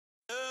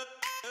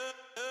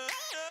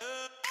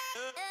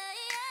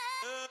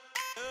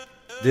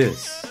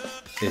This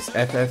is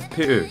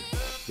FFPÖ,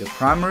 your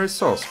primary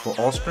source for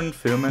Austrian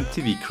film and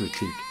TV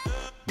critique,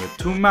 where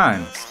two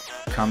minds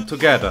come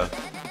together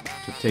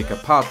to take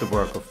apart the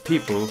work of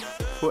people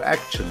who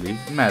actually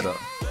matter.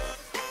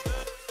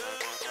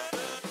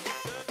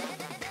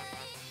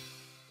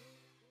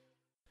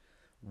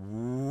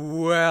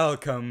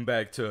 Welcome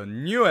back to a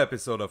new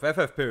episode of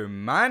FFPÖ.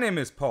 My name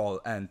is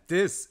Paul and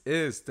this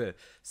is the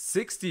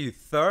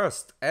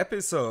 63rd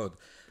episode,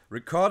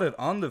 recorded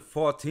on the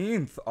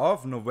 14th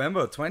of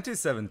November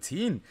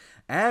 2017,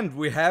 and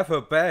we have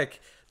her back.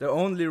 The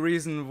only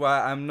reason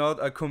why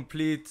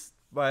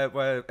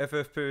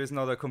FFPÖ is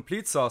not a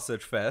complete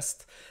sausage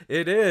fest,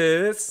 it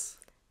is...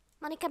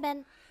 Monika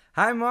Ben.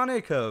 Hi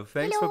Monika,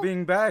 thanks Hello. for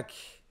being back.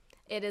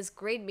 It is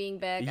great being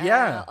back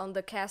on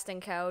the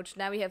casting couch.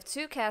 Now we have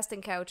two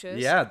casting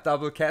couches. Yeah,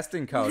 double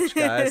casting couch,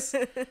 guys.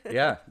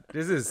 Yeah,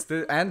 this is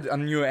and a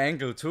new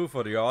angle too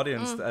for the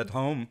audience at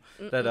home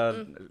that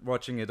are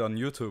watching it on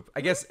YouTube. I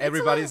guess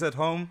everybody's at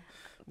home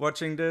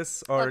watching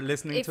this or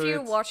listening to it. If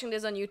you're watching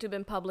this on YouTube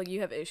in public,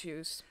 you have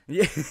issues.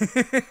 Yeah.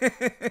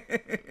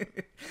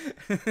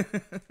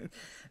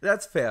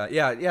 That's fair.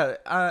 Yeah.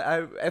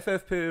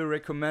 FFP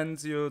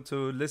recommends you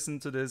to listen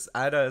to this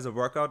either as a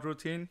workout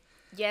routine.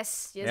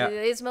 Yes, Yeah.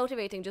 It is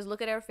motivating. Just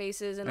look at our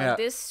faces and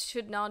this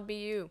should not be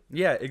you.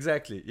 Yeah,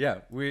 exactly.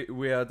 Yeah, we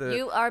are the...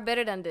 You are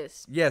better than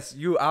this. Yes,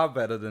 you are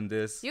better than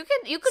this. You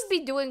could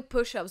be doing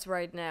push-ups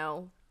right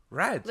now.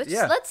 Right.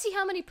 Let's see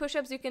how many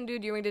push-ups you can do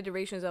during the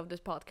durations of this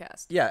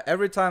podcast. Yeah,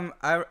 every time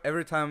I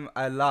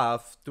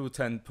laugh, do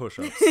 10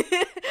 push-ups.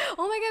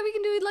 Oh my god, we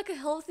can do it like a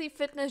healthy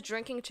fitness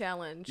drinking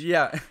challenge.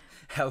 Yeah,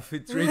 healthy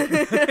drink.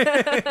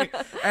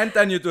 And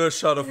then you do a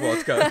shot of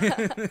vodka.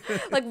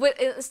 Like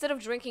instead of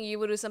drinking, you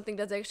would do something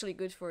that's actually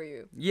good for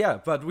you. Yeah,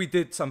 but we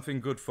did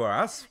something good for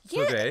us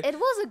today. It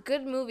was a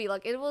good movie.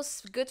 Like, it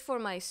was good for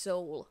my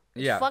soul.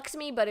 It fucked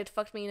me, but it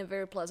fucked me in a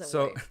very pleasant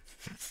way.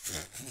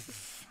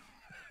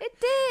 It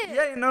did.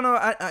 Yeah, no,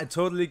 I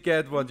totally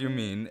get what you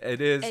mean.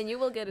 It is. And you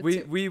will get it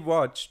too. We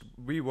watched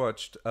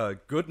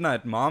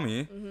Goodnight,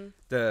 Mommy,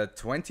 the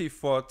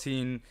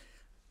 2014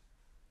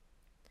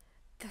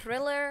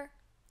 thriller.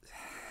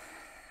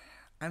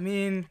 I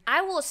mean,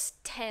 I was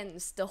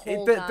tense the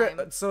whole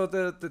time. So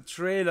the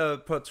trailer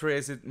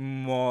portrays it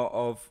more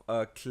of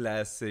a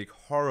classic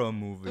horror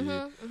movie,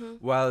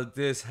 while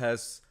this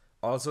has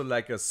also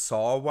like a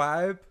Saw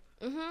vibe.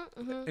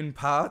 In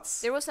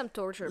parts. There was some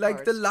torture like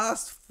parts. the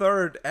last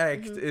third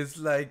act is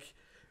like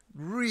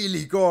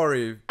really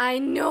gory. I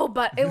know,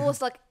 but it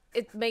was like,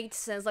 it made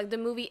sense. Like, the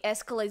movie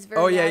escalates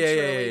very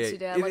naturally to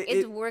that. Like,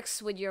 it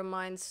works with your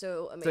mind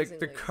so amazingly.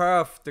 The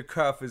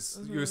curve is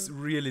you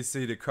really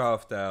see the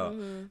curve there,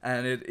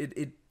 and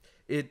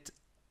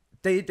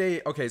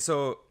they okay.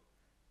 So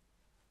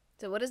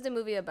what is the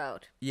movie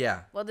about?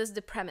 Yeah. What is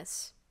the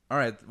premise? All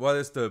right. What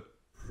is the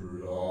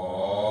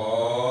plot?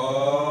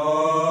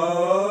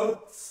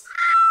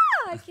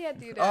 I can't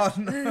do that. Oh,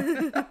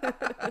 no.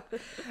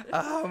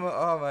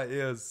 Oh my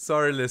ears.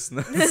 Sorry,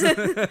 listeners.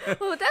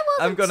 Oh, that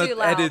wasn't too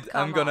loud.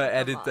 I'm gonna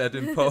edit that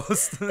in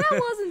post. That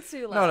wasn't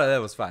too loud. No,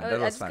 that was fine. I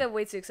just got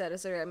way too excited.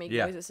 Sorry, I make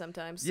noises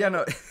sometimes. So. Yeah,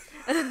 no.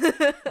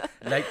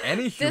 Like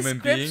any human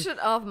being. Description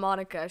of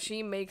Monika.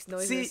 She makes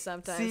noises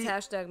sometimes.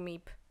 Hashtag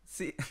meep.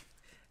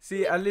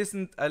 See, I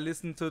listened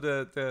to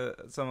the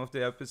some of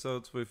the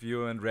episodes with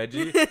you and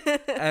Reggie,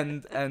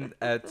 and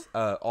at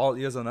All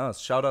Ears on Us.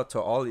 Shout out to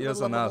All Ears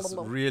on Us,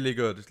 really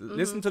good.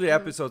 Listen to the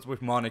episodes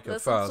with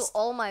Monika first. Listen to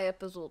all my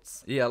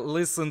episodes. Yeah,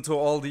 listen to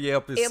all the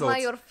episodes. Am I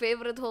your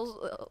favorite host?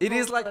 It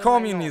is like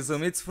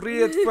communism. It's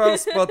free at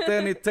first, but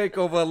then it take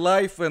over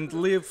life and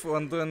live,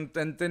 and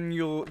then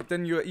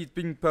you're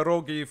eating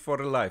pierogi for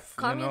life.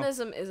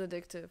 Communism is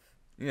addictive.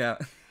 Yeah.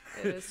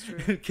 It is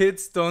true.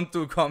 Kids, don't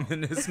do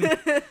communism.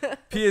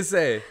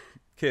 PSA,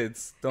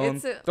 kids,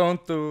 don't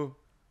do.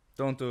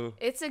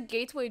 It's a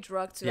gateway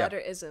drug to other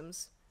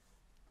isms.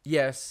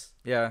 Yes,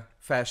 yeah,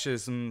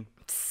 fascism,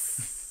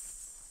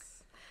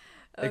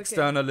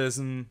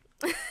 externalism,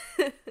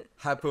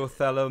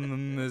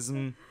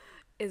 hypothalamism.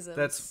 Isms.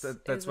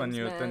 That's when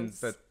you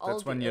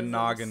that's when your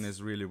noggin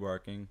is really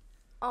working.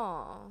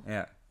 Aww.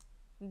 Yeah.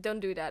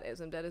 Don't do that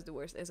ism. That is the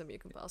worst ism you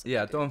can possibly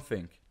do. do. Don't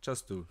think.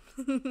 Just do.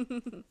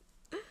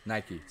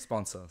 Nike,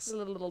 sponsors.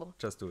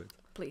 Just do it.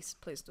 Please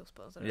do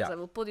sponsor us. Yeah. I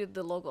will put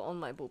the logo on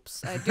my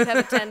boobs. I do have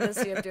a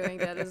tendency of doing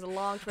that. It's a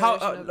long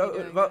tradition of me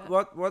doing that.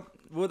 What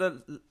would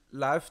a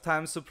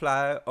lifetime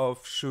supply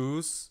of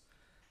shoes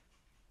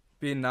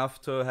be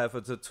enough to have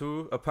a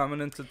tattoo, a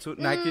permanent tattoo,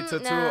 Nike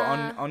tattoo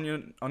on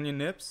your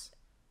nips?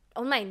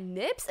 On my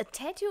nips? A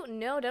tattoo?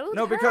 No, that would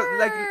No, hurt.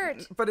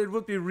 because but it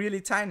would be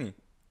really tiny,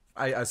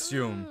 I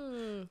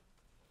assume.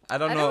 I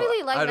don't know. I don't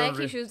really like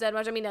Nike shoes that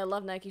much. I mean, I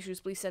love Nike shoes.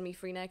 Please send me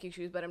free Nike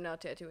shoes, but I'm not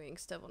tattooing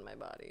stuff on my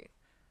body.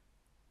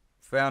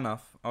 Fair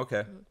enough.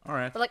 Okay. All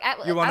right. But like,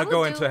 you want to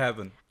go into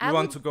heaven. You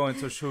want to go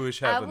into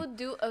shoeish heaven. I would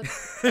do a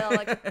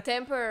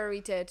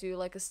temporary tattoo,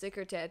 like a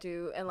sticker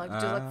tattoo, and like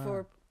just like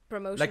for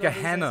promotion. Like a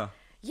henna.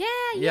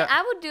 Yeah,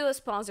 I would do a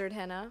sponsored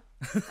henna.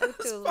 I would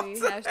totally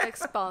hashtag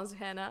sponsor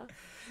henna.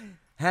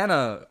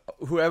 Henna,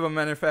 whoever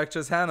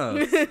manufactures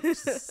henna,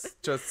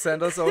 just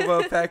send us over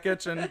a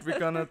package and we're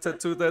gonna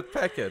tattoo that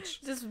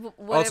package. Just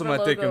Also my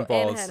dick and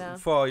balls henna.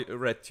 for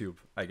red tube,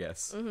 I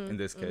guess, in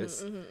this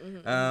case.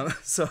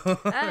 So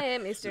I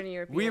am Eastern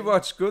European. we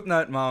watched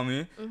Goodnight,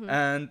 Mommy,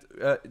 and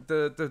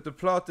the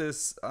plot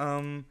is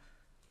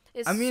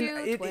It's I mean,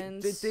 two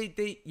twins.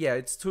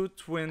 It's two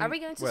twins. Are we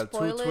going to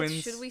spoil it?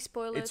 Twins. Should we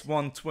spoil it? It's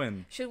one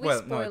twin. Should we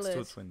spoil it's it?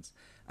 two twins.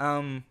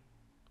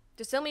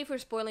 Just tell me if we're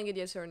spoiling it,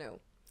 yes or no.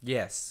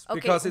 Yes,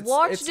 Okay, because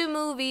watch the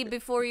movie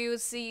before you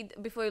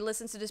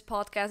listen to this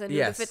podcast and do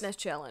the fitness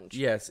challenge.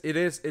 Yes, it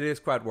is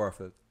quite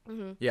worth it.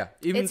 Yeah,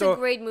 It's a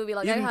great movie.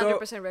 Like I 100%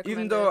 recommend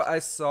Even though it. I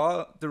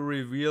saw the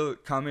reveal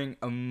coming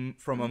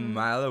from a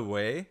mile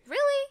away.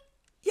 Really?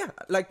 Yeah,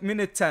 like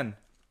minute 10,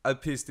 I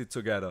pieced it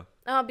together.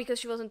 Oh, because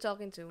she wasn't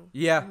talking to.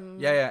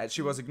 Yeah.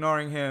 She was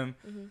ignoring him.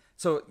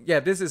 So yeah,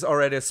 this is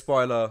already a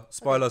spoiler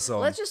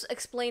zone. Let's just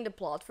explain the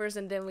plot first,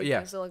 and then we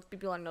can, so like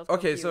people are not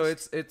confused. Okay, so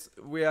it's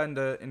we are in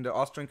the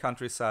Austrian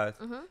countryside.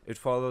 It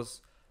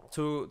follows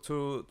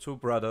two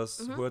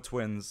brothers who are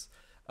twins,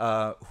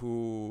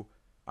 who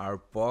are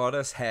bored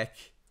as heck.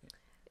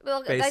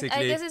 Well, basically.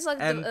 I guess it's like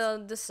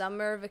the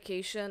summer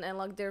vacation, and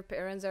like their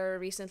parents are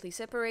recently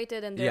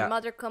separated, and their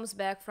mother comes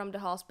back from the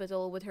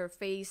hospital with her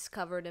face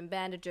covered in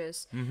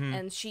bandages,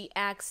 and she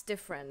acts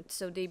different,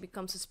 so they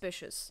become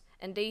suspicious,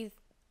 and they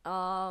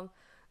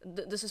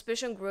the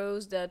suspicion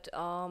grows that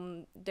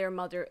their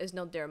mother is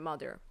not their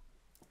mother.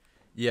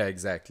 Yeah,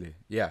 exactly.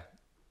 Yeah.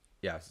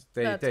 Yes,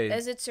 but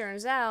as it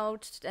turns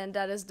out, and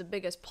that is the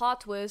biggest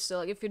plot twist, so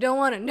like, if you don't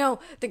want to know,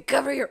 then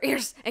cover your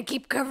ears and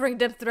keep covering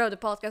them throughout the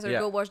podcast, or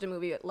go watch the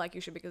movie like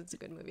you should, because it's a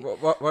good movie.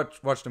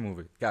 Watch the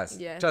movie, guys.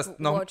 Yeah, just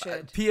watch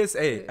it.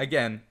 PSA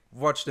again.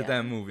 Watch the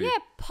damn movie. Yeah,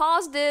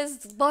 pause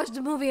this, watch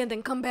the movie, and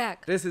then come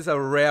back. This is a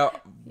rare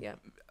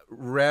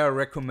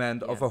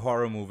recommend of a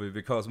horror movie,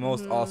 because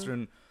most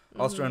Austrian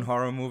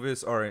horror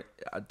movies or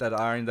that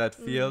are in that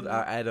field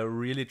are either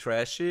really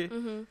trashy.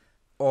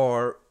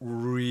 Or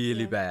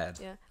really bad.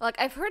 Yeah, like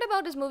I've heard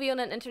about this movie on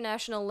an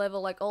international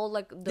level, like all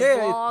like the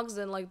vlogs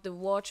and like the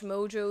Watch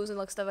Mojos and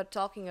like stuff are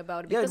talking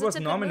about it. Yeah, it was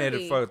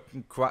nominated for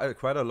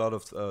quite a lot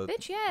of.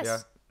 Bitch,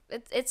 yes,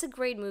 it's a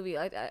great movie.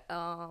 I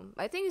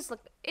think it's like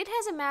it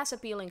has a mass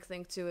appealing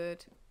thing to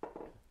it.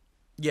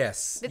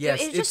 Yes,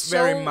 it's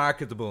very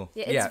marketable.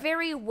 Yeah, it's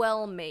very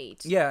well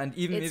made. Yeah, and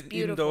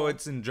even though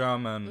it's in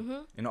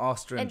German, in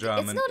Austrian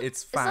German,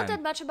 it's fine. It's not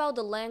that much about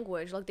the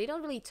language. Like they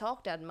don't really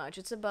talk that much.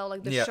 It's about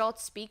like the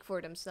shots speak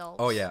for themselves.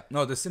 Oh yeah,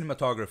 no, the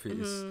cinematography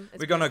is.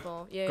 We're gonna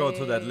go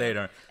to that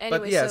later. Anyway,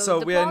 but yeah, so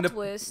we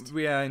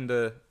are in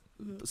the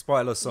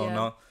spoiler zone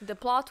now. The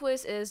plot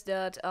twist is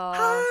that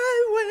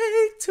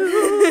highway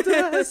to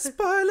the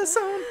spoiler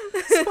zone,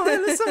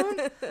 spoiler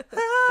zone,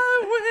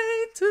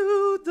 highway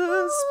to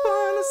the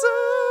spoiler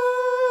zone.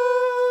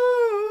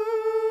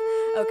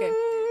 Okay.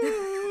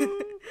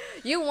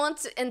 You want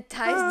to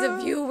entice the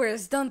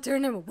viewers, don't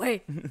turn them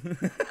away.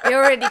 They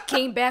already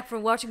came back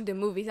from watching the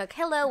movie. Like,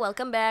 hello,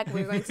 welcome back.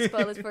 We're going to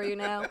spoil it for you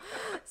now.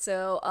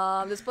 So,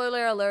 the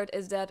spoiler alert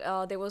is that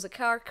there was a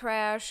car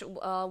crash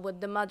with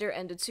the mother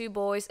and the two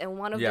boys, and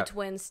one of the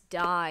twins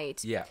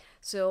died. Yeah.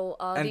 So,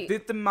 and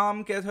did the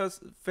mom get her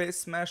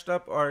face smashed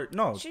up, or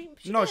no? She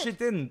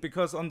didn't,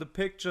 because on the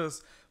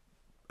pictures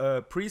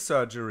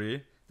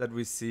pre-surgery that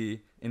we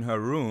see in her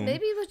room,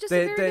 maybe it was just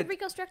a very good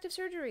reconstructive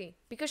surgery,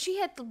 because she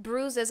had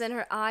bruises in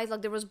her eyes,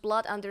 like there was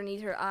blood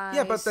underneath her eyes.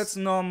 Yeah, but that's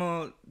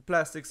normal.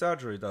 Plastic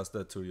surgery does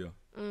that to you.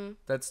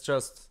 That's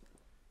just,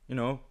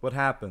 what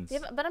happens. Yeah,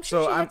 but I'm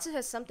sure she had to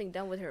have something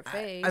done with her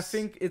face. I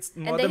think it's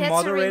more the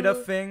moderator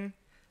thing,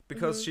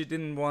 because she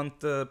didn't want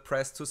the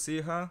press to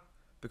see her,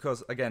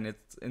 because again,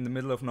 it's in the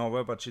middle of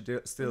nowhere, but she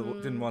still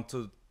didn't want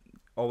to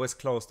always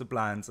close the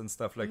blinds and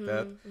stuff like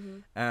that.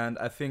 And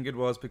I think it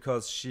was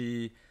because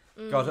she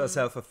got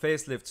herself a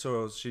facelift,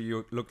 so she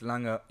looked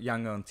younger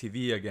on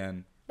TV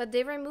again. But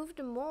they removed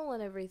the mole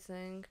and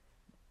everything.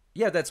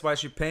 Yeah, that's why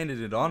she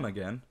painted it on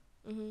again.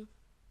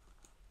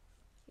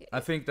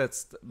 I think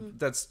that's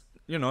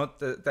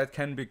that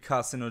can be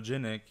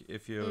carcinogenic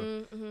if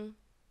you.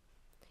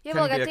 Yeah,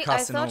 well,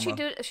 I thought she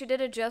did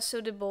it just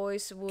so the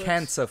boys would.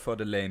 Cancer for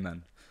the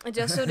layman.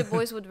 Just so the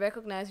boys would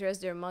recognize her as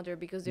their mother,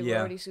 because they were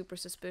already super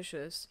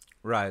suspicious.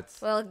 Right.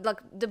 Well, like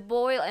the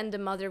boy and the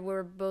mother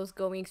were both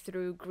going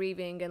through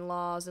grieving and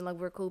loss, and like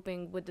were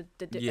coping with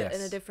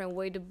in a different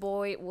way. The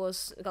boy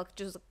was like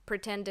just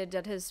pretended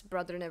that his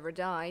brother never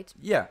died.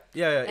 Yeah.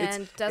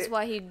 And that's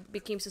why he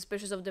became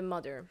suspicious of the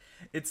mother.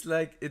 It's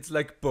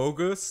like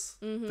Bogus,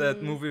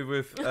 that movie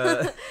with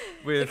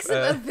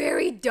Except a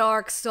very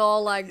dark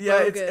soul like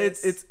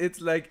Bogus.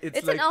 It's like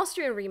an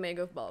Austrian remake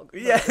of Bogus.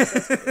 Yeah.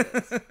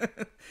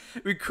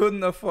 We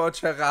couldn't afford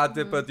Gerard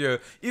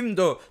Depardieu, even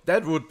though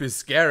that would be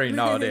scary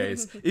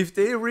nowadays. If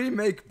they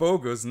remake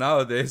Bogus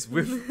nowadays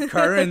with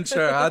current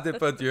Gerard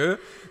Depardieu,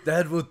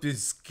 that would be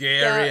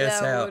scary as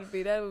hell. That would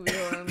be a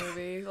horror movie.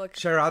 movie. Like,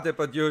 Gerard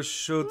Depardieu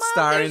should Mom,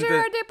 star there's in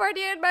Gerard the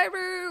Depardieu in my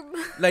room.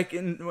 like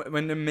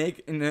when they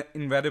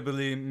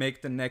inevitably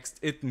make the next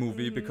It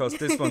movie because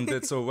this one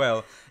did so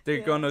well.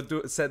 They're gonna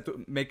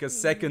make a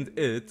second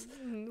It.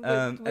 With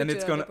And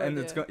it's Gerard gonna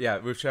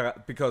Depardieu. with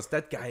Gerard, because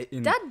that guy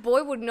in That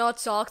boy would not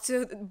talk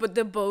to but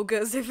the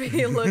Bogus if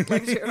he looked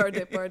like Gerard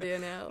Depardieu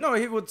now. no,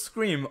 he would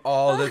scream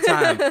all the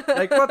time.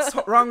 Like, what's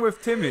wrong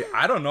with Timmy?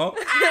 I don't know.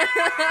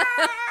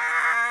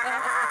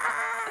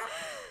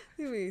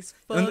 He's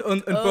And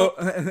fucked and, up.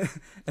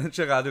 and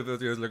Gerard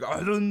Depardieu is like,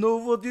 I don't know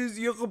what is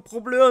your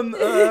problem.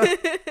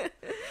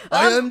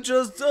 I am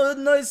just a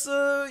nice,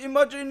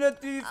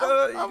 imaginative.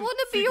 I want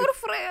to be your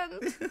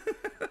friend.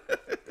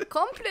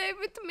 Come play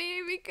with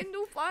me. We can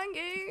do fun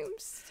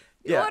games.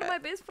 You Yeah. are my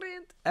best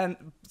friend.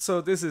 And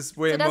so this is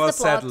way So that's more the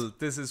plot. subtle.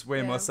 This is way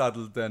Yeah. more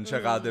subtle than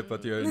Gerard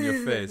Depardieu in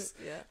your face.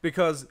 Yeah.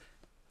 Because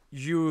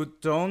you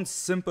don't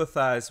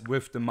sympathize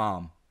with the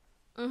mom.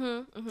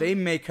 They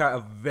make her a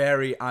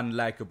very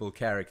unlikable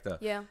character.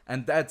 Yeah.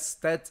 And that's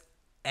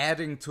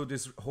adding to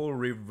this whole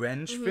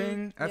revenge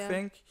thing, I Yeah.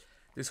 think.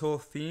 This whole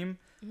theme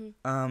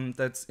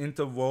that's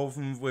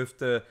interwoven with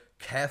the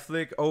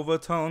Catholic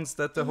overtones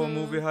that the whole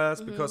movie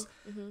has. Because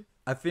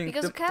I think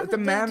Because the Catholic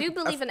man, do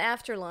believe in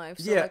afterlife.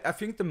 So yeah, like, I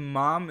think the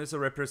mom is a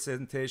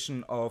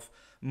representation of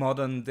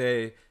modern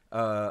day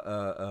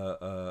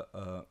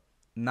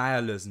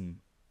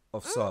nihilism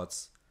of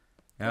sorts.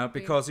 Yeah, Could be.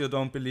 because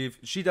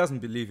she doesn't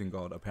believe in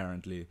God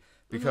apparently,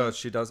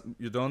 because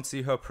you don't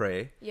see her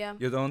pray. Yeah.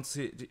 You don't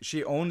see,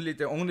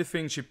 the only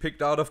thing she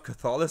picked out of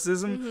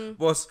Catholicism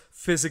was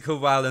physical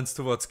violence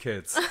towards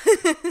kids.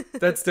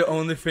 That's the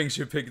only thing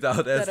she picked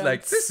out as Ta-da.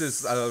 like, this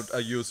is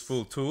a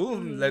useful tool,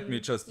 let me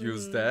just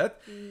use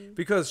that.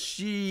 Because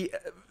she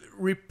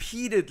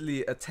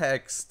repeatedly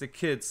attacks the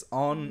kids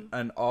on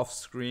and off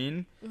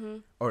screen,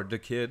 or the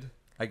kid,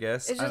 I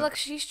guess. it's I- just like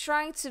she's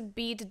trying to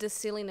beat the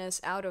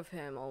silliness out of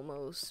him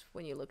almost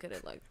when you look at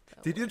it like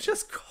that. Did you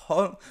just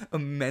call a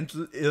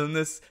mental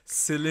illness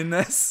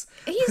silliness?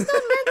 He's not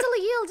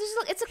mentally ill. Just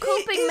like, it's a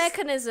coping is-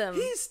 mechanism.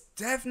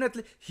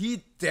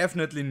 He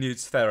definitely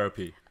needs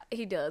therapy.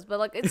 He does, but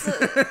like it's a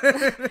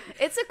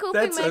it's a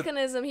coping That's a-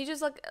 mechanism. He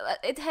just like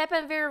it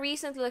happened very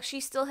recently. Like she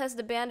still has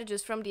the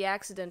bandages from the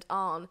accident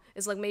on.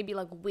 It's like maybe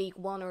like week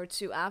 1 or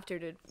 2 after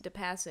the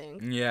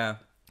passing. Yeah.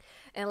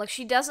 And like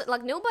she doesn't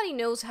like nobody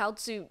knows how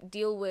to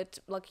deal with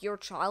like your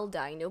child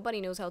dying.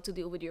 Nobody knows how to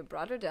deal with your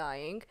brother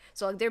dying.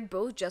 So like they're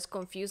both just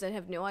confused and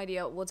have no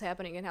idea what's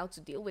happening and how to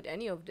deal with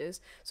any of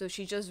this. So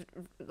she just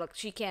like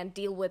she can't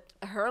deal with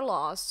her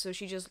loss. So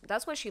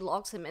that's why she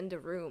locks him in the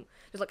room.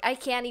 Just like I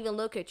can't even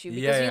look at you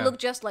because Yeah. you look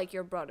just like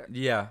your brother.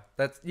 Yeah.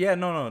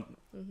 No.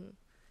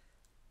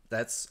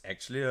 That's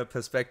actually a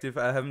perspective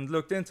I haven't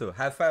looked into.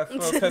 High five for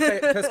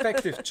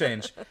perspective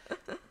change.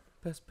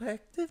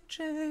 Perspective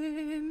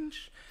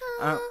change.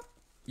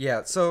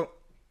 Yeah. So,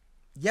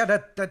 yeah,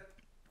 that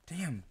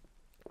damn.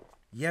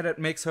 Yeah, that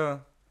makes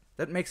her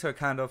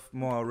kind of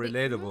more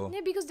relatable. Yeah,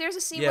 because there's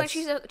a scene Yes. where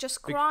she's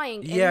just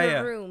crying in yeah, her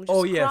yeah. room, just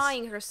Oh, yes.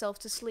 crying herself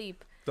to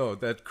sleep. Though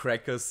that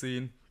cracker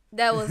scene.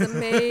 That was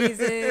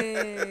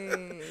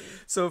amazing.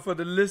 So for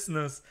the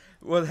listeners,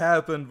 what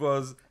happened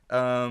was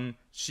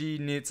she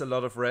needs a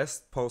lot of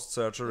rest post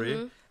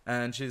surgery,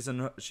 and she's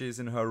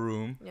in her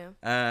room, Yeah.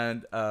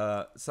 and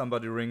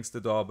somebody rings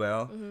the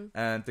doorbell,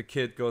 and the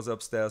kid goes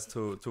upstairs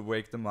to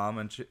wake the mom,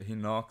 and he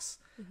knocks,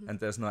 and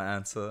there's no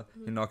answer.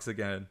 He knocks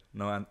again,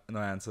 no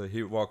answer.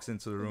 He walks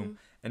into the room,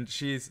 and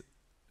she's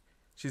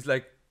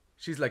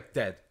like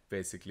dead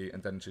basically,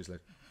 and then she's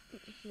like.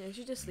 Yeah,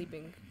 she's just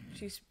sleeping.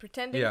 She's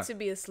pretending Yeah. to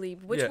be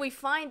asleep, which Yeah. we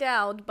find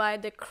out by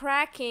the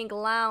cracking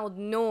loud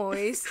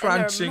noise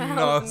Crunching and her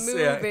mouth noise,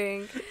 yeah.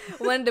 moving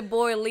when the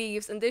boy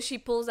leaves, and then she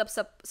pulls up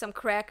some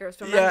crackers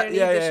from Yeah, underneath,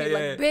 yeah, and yeah, she's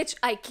like, yeah. "Bitch,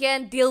 I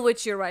can't deal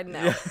with you right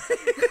now." Yeah.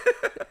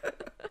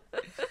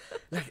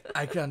 Like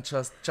I can't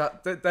just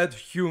that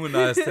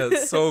humanized her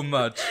so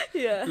much.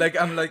 Yeah. Like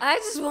I'm like I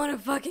just want to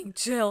fucking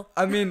chill.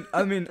 I mean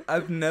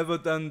I've never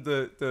done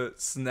the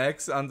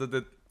snacks under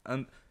the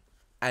and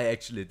I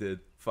actually did.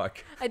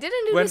 Fuck. I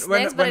didn't do When- the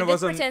snacks, when but I I did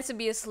was on- pretend to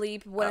be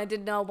asleep when I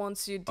did not want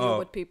to deal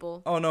with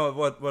people. Oh no,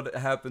 what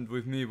happened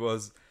with me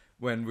was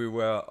when we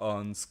were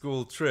on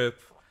school trip,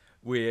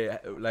 we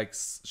like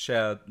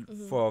shared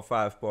 4 or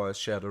 5 boys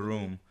shared a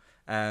room,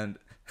 and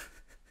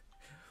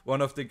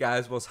one of the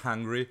guys was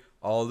hungry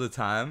all the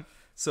time.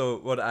 So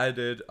what I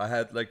did, I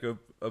had like a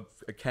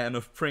can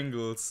of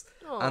Pringles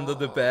under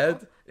the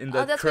bed in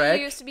that that's crack. when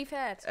you used to be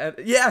fat. And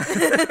yeah,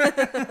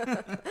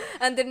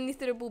 Underneath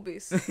the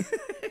boobies.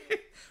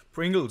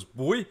 Pringles,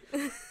 boy,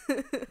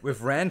 with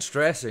ranch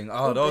dressing.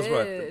 Oh, those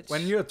were bitch.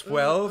 when you're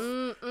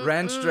 12.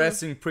 Ranch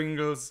dressing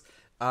Pringles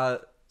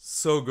are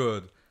so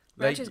good.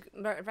 Like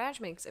Ranch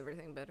makes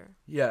everything better.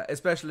 yeah,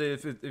 especially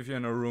if you're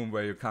in a room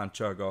where you can't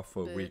chug off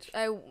for a week.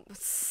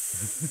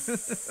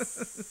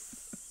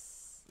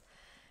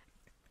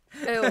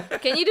 Oh,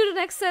 can you do the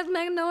next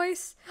segment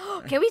noise?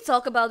 Can we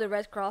talk about the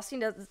Red Cross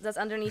scene that's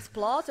underneath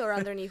plot or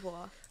underneath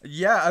what?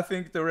 Yeah, I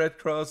think the Red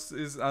Cross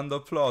is under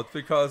plot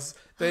because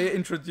they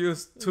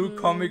introduced two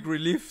comic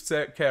relief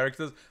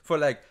characters for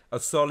like a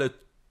solid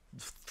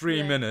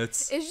 3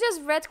 minutes. It's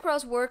just Red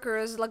Cross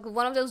workers, like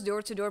one of those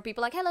door-to-door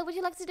people, like, hello, would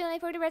you like to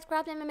donate for the Red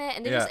Cross?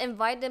 And they just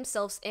invite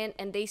themselves in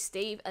and they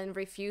stay and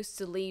refuse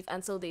to leave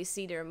until they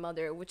see their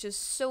mother, which is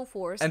so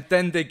forced. And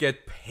then they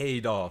get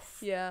paid off.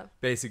 Yeah.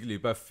 Basically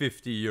by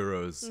 50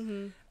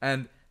 euros.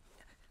 And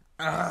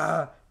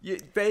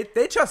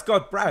they just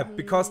got bribed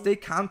because they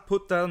can't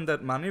put down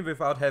that money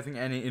without having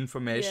any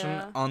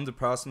information on the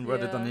person where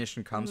the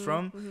donation comes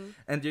from.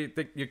 And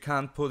you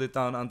can't put it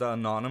down under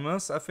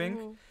anonymous, I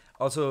think.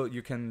 Also,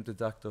 you can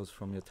deduct those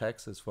from your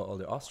taxes for all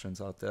the Austrians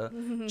out there.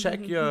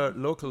 Check your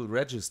local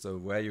register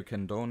where you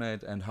can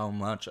donate and how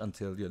much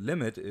until your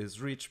limit is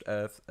reached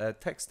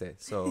at tax day.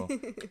 So,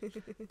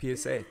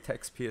 PSA,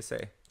 tax PSA.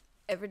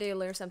 Every day you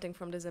learn something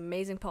from this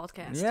amazing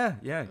podcast.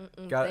 Yeah.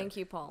 Thank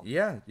you, Paul.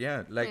 Yeah.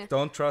 Like,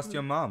 don't trust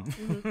your mom.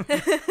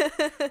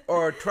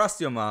 Or trust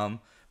your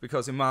mom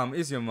because your mom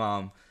is your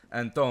mom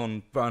and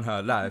don't burn her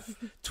alive.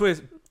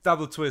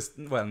 Double twist,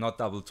 well, not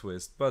double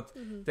twist, but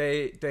she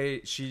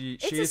It's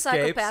a escapes.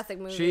 psychopathic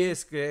movie. She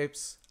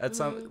escapes at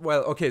some.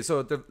 Well, okay,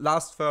 so the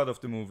last third of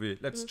the movie,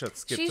 let's just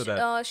skip to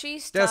that.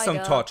 She's There's tied some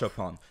up. torture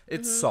porn.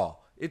 It's Saw.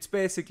 It's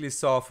basically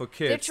Saw for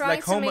kids. They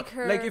tried to make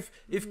her. Like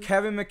if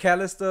Kevin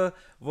McAllister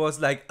was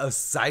like a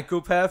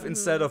psychopath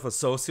instead of a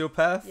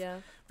sociopath.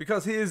 Yeah.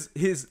 Because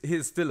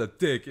he's still a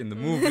dick in the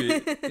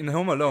movie. In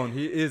Home Alone,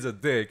 he is a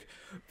dick.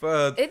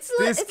 But It's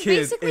this kid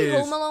basically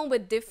is, Home Alone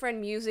with different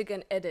music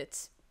and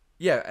edits.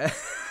 yeah,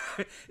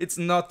 it's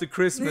not the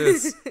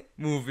Christmas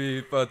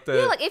movie, but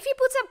Yeah, like if you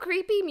put some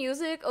creepy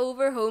music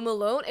over Home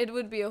Alone, it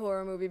would be a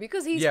horror movie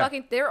because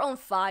they're on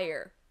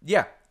fire.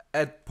 yeah,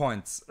 at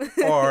points,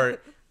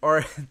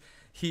 or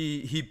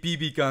he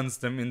BB guns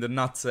them in the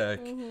nutsack,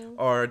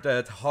 or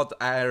that hot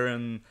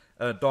iron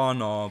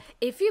doorknob.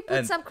 If you put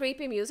And- some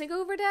creepy music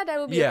over that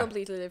would be a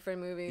completely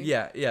different movie.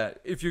 Yeah.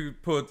 If you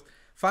put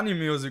funny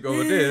music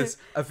over this,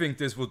 I think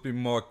this would be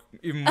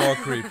even more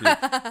creepy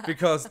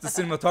because the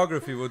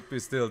cinematography would be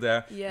still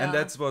there. Yeah. And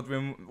that's what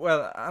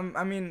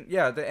I mean,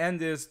 the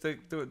end is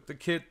the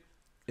kid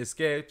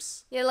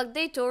escapes. Yeah, like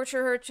they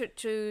torture her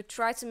to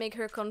try to make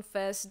her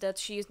confess that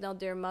she is not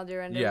their mother,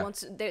 and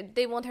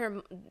they want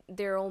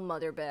their own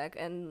mother back,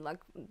 and like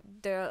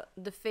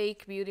the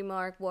fake beauty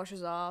mark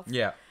washes off.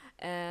 Yeah.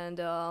 And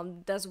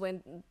that's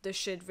when the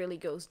shit really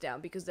goes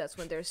down because that's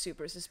when they're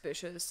super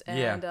suspicious,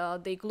 and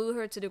they glue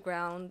her to the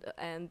ground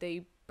and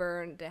they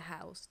burn the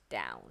house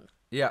down.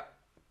 Yeah.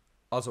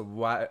 Also,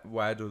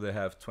 why do they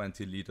have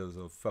 20 liters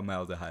of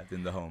formaldehyde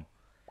in the home?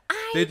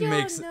 I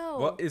don't know.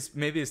 What is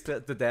maybe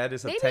the dad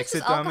is a Maybe it's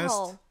just taxidermist?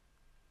 alcohol.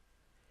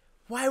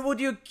 Why would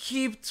you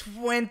keep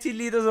 20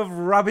 liters of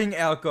rubbing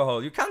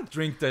alcohol? You can't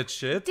drink that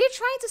shit. They're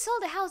trying to sell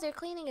the house. They're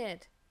cleaning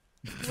it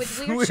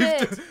with weird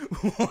shit.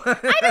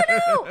 I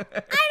don't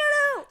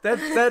know.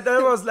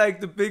 That was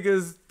like the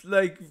biggest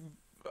like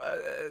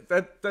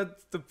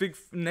that's the big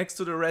next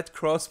to the Red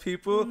Cross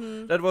people.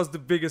 That was the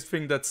biggest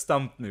thing that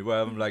stumped me. Where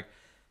I'm like,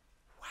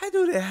 why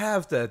do they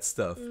have that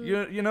stuff?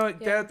 You know,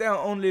 they're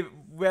only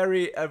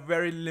a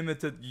very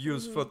limited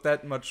use for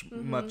that much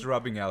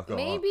rubbing alcohol.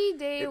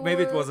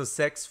 Maybe it was a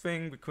sex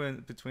thing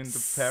between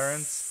the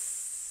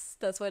parents.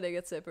 That's why they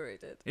get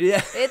separated.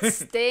 Yeah, It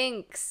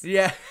stinks.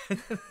 yeah.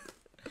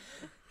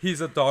 He's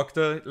a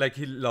doctor, like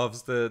he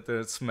loves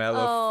the smell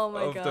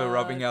of the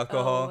rubbing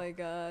alcohol. Oh my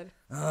god.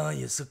 Oh,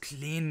 you're so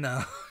clean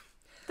now.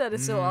 That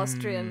is so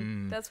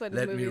Austrian. That's why this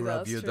Let movie me is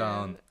rub Austrian. you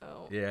down.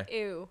 Oh. Yeah.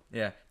 Ew.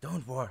 Yeah,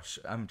 don't wash.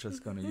 I'm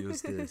just gonna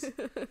use this.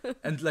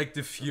 And like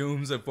the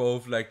fumes are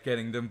both like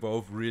getting them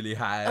both really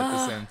high at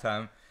the same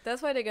time.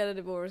 That's why they got a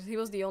divorce. He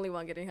was the only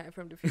one getting high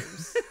from the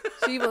fumes.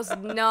 She was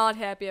not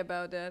happy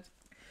about that.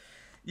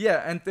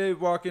 Yeah, and they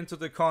walk into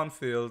the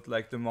cornfield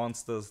like the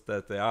monsters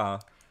that they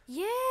are.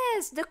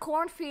 Yes, the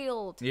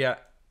cornfield. Yeah.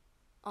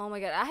 Oh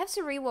my god, I have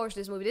to rewatch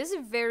this movie. This is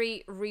a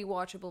very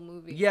rewatchable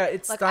movie. Yeah,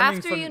 it's like stunning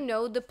after you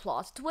know the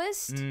plot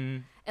twist,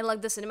 and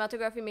like the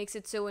cinematography makes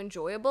it so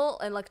enjoyable,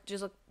 and like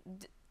just like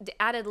the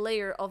added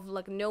layer of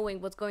like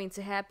knowing what's going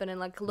to happen and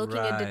like looking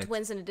at the Right.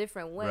 twins in a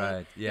different way.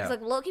 Right, yeah. It's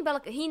like looking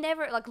back,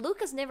 like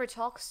Lucas never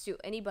talks to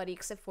anybody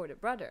except for the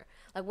brother.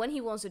 Like when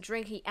he wants a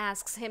drink, he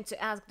asks him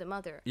to ask the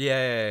mother.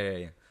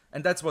 Yeah.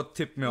 And that's what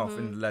tipped me off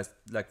in the last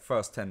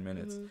first 10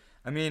 minutes.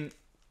 I mean,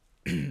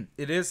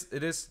 it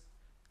is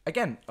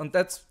again, and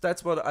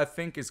that's what I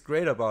think is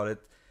great about it.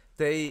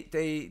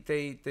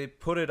 They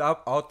put it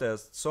out there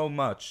so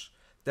much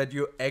that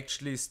you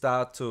actually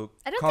start to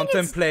I don't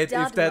contemplate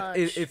think it's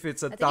much. if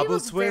it's a I think double it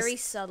was twist. very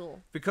subtle.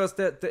 Because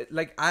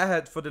like I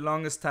had for the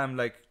longest time,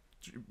 like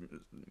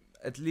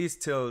at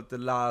least till the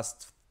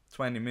last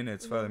 20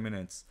 minutes, 30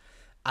 minutes,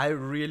 I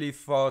really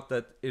thought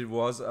that it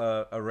was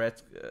a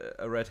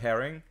red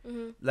herring.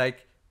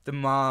 Like the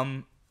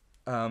mom,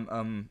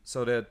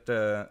 so that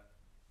the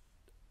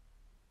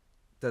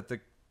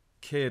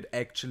kid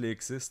actually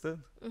existed,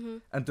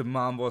 and the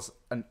mom was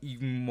an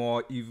even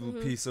more evil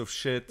piece of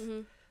shit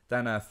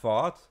than I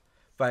thought,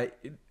 by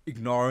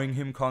ignoring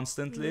him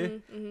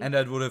constantly, and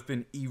that would have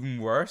been even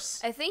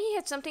worse. I think he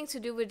had something to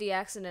do with the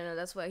accident, and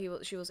that's why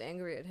she was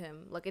angry at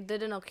him. Like, it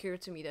didn't occur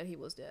to me that he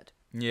was dead.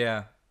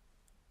 Yeah.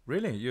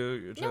 Really?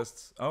 You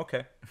just...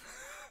 Okay.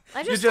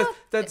 I just thought...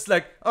 That's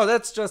like... Oh,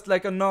 that's just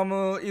like a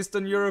normal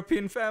Eastern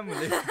European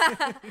family. No,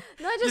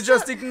 I You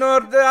just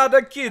ignore the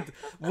other kid.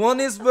 One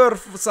is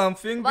worth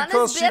something One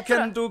because is she better.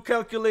 can do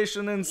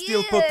calculation and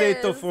steal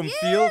potato from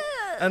field,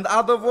 and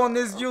other one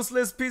is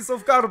useless piece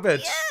of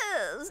garbage.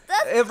 Yes,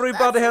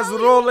 Everybody that's has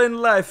how role in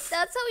life.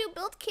 That's how you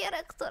build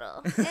character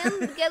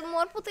and get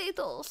more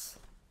potatoes.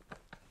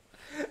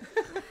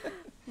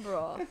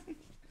 Bro.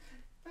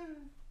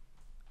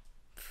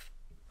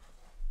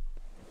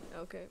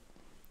 Okay.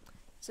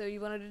 So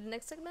you want to do the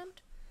next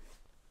segment?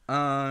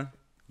 Yeah,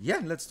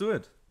 let's do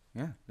it.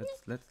 Yeah,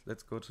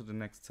 let's go to the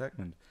next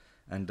segment,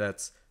 and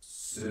that's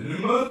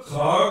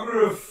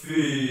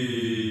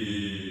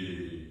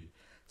cinematography.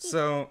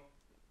 So,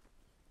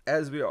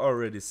 as we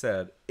already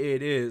said,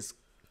 it is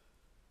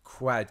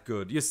quite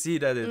good. You see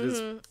that it is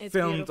It's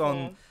filmed beautiful.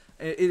 on.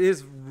 It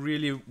is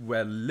really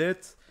well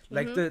lit.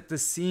 Like the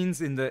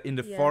scenes in the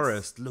Yes.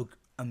 forest look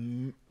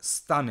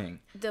stunning.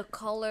 The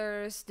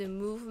colors, the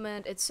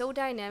movement, it's so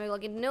dynamic.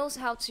 Like, it knows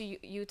how to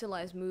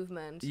utilize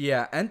movement.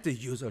 Yeah, and they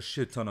use a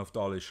shit ton of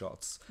dolly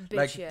shots. Bitch,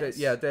 Like, yes.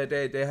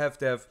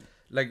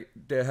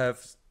 they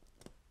have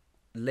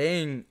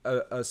laying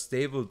a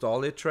stable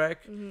dolly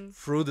track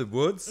through the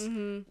woods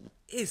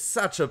is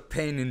such a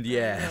pain in the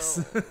ass.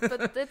 No.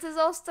 But it is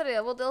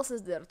Austria. What else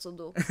is there to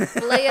do?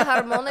 Play a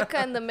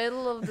harmonica in the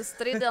middle of the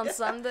street on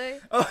Sunday?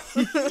 Oh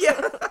yeah,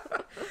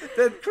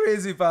 that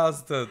crazy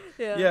bastard.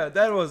 Yeah.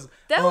 That was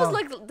That oh. was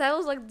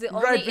like the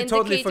only Right. We indicator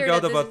totally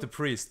forgot that about this the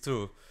priest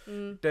too.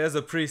 There's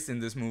a priest in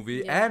this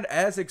movie, Yeah. and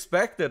as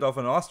expected of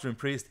an Austrian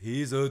priest,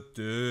 he's a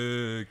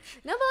dick.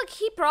 No, but like,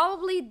 he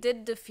probably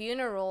did the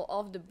funeral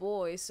of the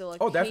boy, so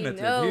like, Oh, he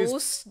definitely.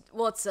 knows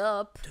what's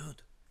up.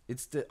 Dude,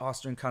 it's the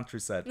Austrian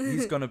countryside.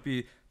 He's gonna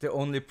be the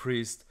only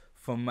priest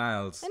for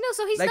miles. I know,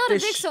 so he's Like, not a they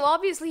dick, so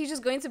obviously he's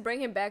just going to bring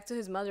him back to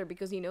his mother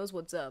because he knows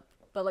what's up.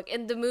 But like,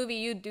 in the movie,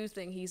 you do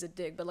think he's a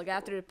dick, but like,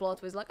 after the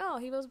plot was like, oh,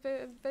 he was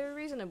very, very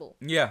reasonable.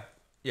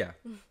 Yeah,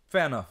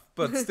 fair enough.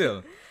 But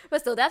still,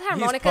 But still, that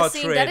harmonica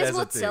scene, portrayed that is as a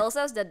what dick. tells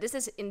us that this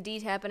is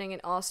indeed happening in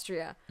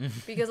Austria.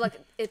 Because like,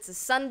 it's a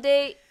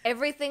Sunday,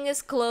 everything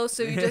is closed,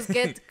 so you just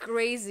get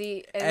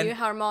crazy and you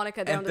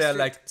harmonica down and the there are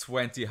street. like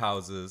 20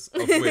 houses,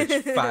 of which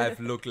 5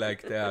 look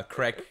like they are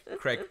crack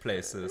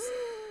places.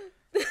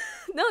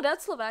 No,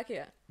 that's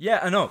Slovakia. Yeah,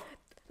 I know.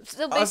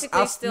 So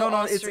basically, still no,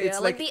 Austria, it's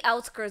like, like- the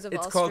outskirts of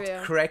It's Austria.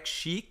 called crack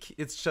chic.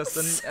 It's just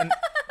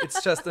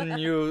it's just a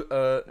new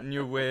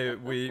way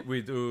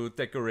we do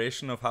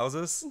decoration of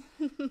houses.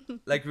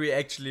 Like, we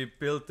actually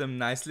build them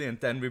nicely and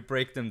then we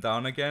break them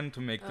down again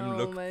to make them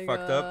look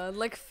fucked up.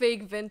 Like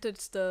fake vintage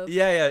stuff.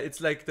 Yeah, it's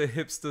like the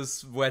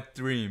hipster's wet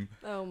dream.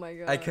 Oh my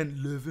god. I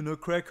can live in a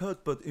crack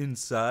hut, but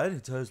inside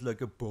it has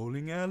like a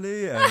bowling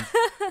alley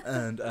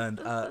and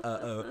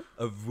a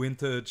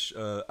vintage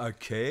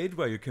arcade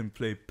where you can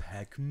play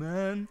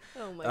Pac-Man.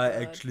 Oh my I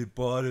god. actually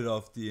bought it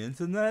off the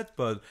internet,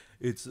 but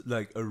it's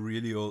like a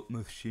really old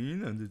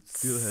machine and it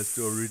still has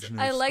the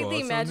original I like scores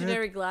the on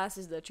imaginary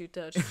glasses that you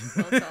touched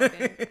while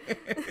talking.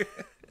 it.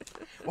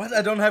 What?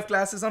 I don't have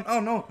glasses on? Oh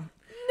no.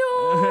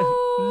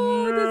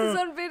 No, this is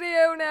on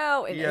video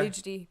now in Yeah.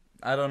 HD.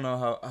 I don't know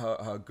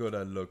how good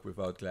I look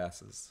without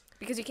glasses.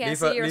 Because you can't Leave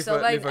see a-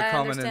 yourself. leave a I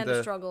comment understand in the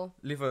the- struggle.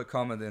 Leave a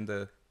comment in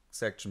the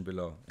section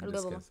below. In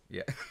this Blah, blah, case.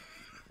 Yeah.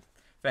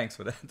 Thanks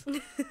for that.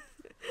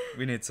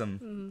 We need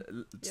some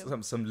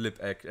some lip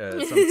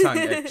some tongue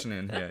action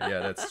in here. Yeah,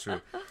 that's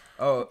true.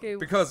 Oh, Okay,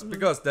 because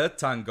that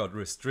tongue got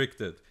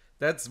restricted.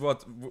 That's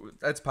part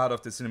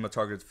of the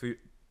cinematography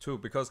too,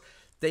 because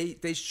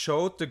they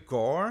showed the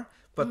gore,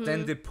 but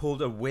then they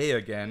pulled away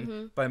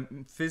again by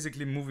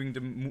physically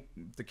moving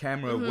the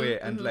camera away,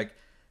 and like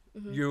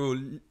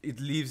it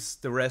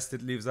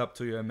leaves up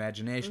to your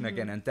imagination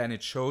again, and then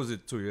it shows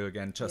it to you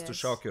again just to Yes.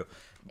 shock you.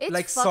 It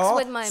Like fucks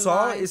with my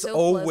Saw mind is so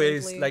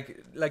always pleasantly.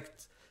 like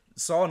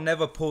Saw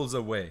never pulls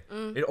away.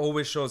 It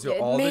always shows you It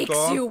all the makes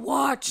gore. you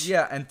watch.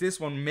 Yeah, and this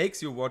one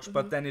makes you watch,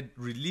 but then it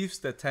relieves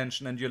the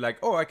tension, and you're like,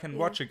 oh, I can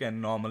watch again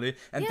normally,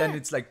 and then Yeah.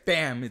 it's like,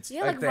 bam, it's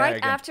Yeah, like like there right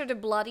again. after the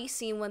bloody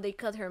scene when they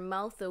cut her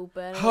mouth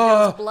open and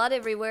there was blood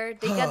everywhere.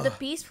 They got the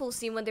peaceful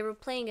scene when they were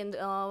praying in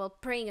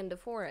the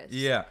forest.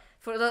 Yeah,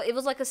 It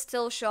was like a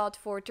still shot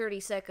for 30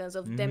 seconds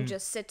of them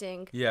just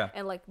sitting Yeah.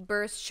 and like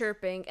birds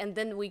chirping, and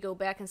then we go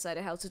back inside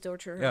the house to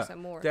torture her yeah. some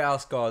more. They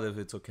asked God if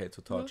it's okay to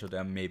torture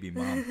them, maybe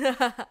mom,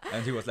 and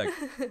he was like,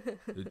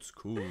 it's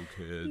cool,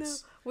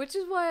 kids. Which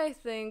is why I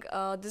think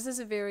this is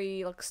a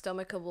very like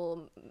stomachable,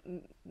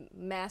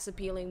 mass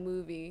appealing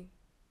movie.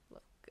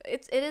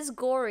 It is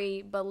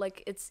gory, but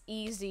like it's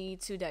easy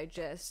to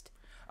digest.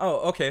 Oh,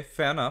 okay,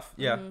 fair enough.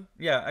 Yeah,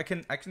 yeah, I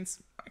can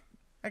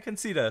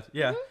see that.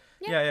 Yeah,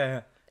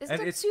 yeah. It's and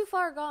like too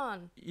far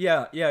gone.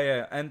 yeah,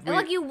 and And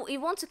like you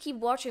want to keep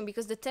watching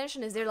because the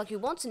tension is there. Like you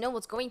want to know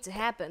what's going to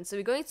happen, so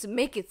you're going to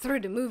make it through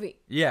the movie.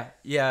 yeah,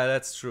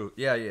 that's true.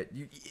 Yeah.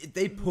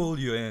 They pull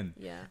you in.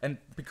 Yeah. And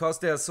because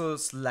they're so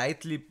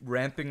slightly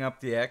ramping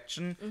up the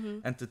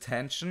action and the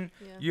tension,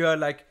 you are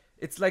like,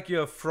 it's like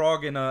you're a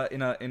frog in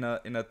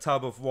a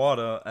tub of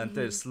water, and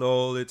they're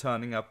slowly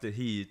turning up the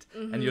heat,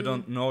 and you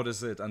don't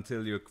notice it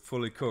until you're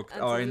fully cooked.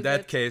 Until Or in you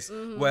that get- case,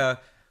 where,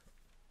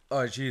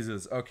 oh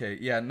Jesus, okay,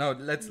 yeah, no,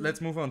 let's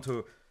move on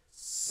to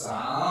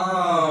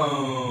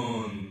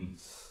sound,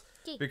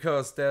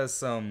 because there's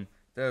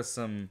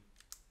some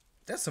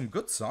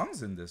good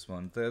songs in this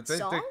one.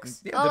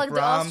 Songs? Yeah, Oh, the like the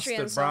Brahms,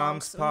 Austrian the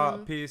Brahms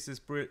songs. piece is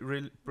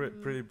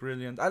pretty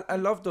brilliant. I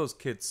love those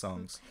kids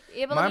songs.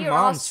 Yeah, but My like you're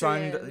mom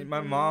Austrian. sang.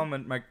 My mom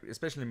and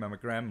especially my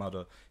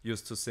grandmother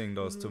used to sing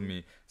those to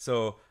me.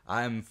 So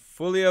I'm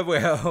fully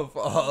aware of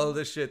all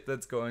the shit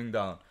that's going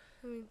down.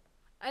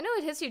 I know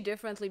it hits you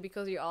differently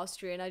because you're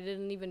Austrian. I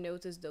didn't even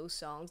notice those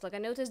songs. Like I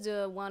noticed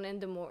the one in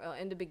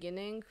the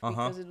beginning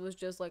because it was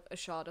just like a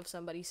shot of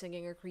somebody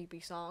singing a creepy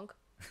song.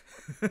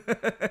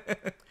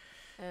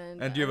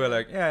 And You were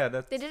like, yeah,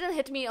 that's. they didn't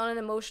hit me on an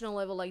emotional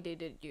level like they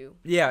did you.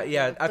 Yeah.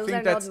 I Those think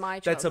are not that's my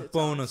that's a childhood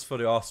bonus for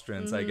the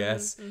Austrians, I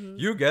guess.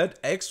 You get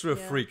extra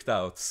freaked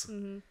outs.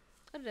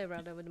 What did I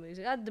write down with the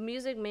music? The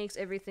music makes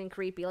everything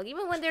creepy. Like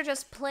even when they're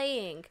just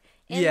playing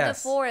in Yes.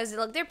 the forest,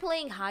 like they're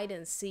playing hide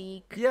and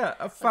seek. Yeah,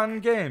 a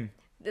fun game.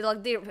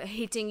 They're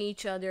hitting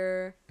each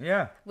other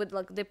Yeah. with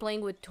like they're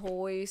playing with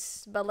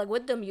toys. But like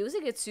with the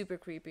music, it's super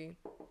creepy.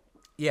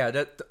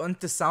 Yeah, and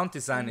the sound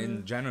design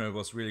in general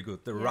was really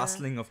good. The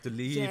rustling of the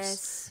leaves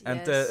Yes, and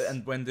yes.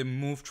 and when they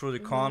moved through the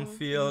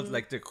cornfield,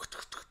 like the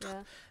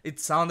Yeah. it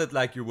sounded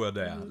like you were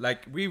there.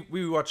 Like we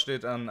watched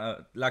it on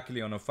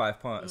luckily on a 5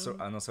 point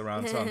on a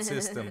surround sound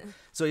system.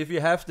 So if you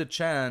have the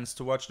chance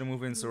to watch the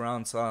movie in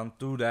surround sound,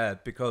 do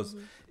that because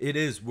it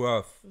is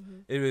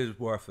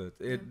worth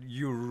it.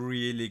 You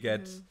really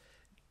get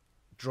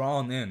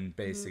drawn in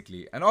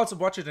basically, and also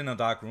watch it in a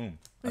dark room.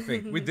 I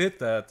think we did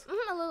that. A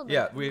little bit.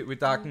 Yeah, we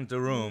darkened the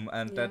room,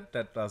 and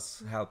that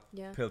does help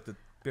Yeah.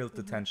 build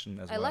the tension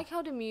as I well. like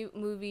how the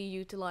movie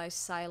utilized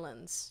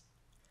silence.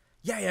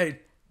 Yeah,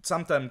 it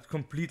sometimes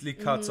completely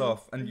cuts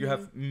off, and you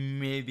have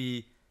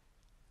maybe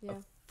Yeah. a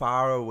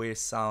faraway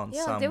sound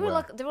Yeah,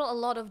 somewhere. there were a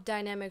lot of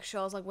dynamic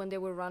shots. Like when they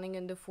were running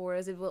in the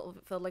forest,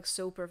 felt like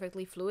so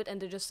perfectly fluid,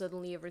 and then just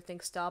suddenly everything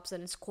stops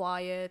and it's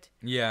quiet.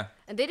 Yeah,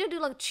 And they didn't do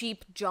like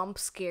cheap jump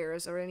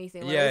scares or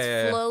anything. Like,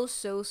 Yeah. it flows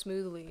so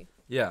smoothly.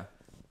 yeah,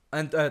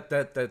 and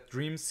that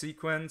dream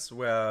sequence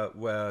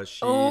where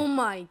she Oh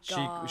my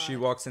god! she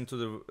walks into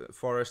the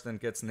forest and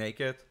gets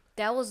naked.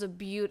 That was a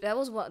That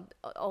was what.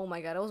 Oh my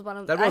god! That was one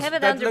of. That I have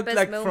it that under looked best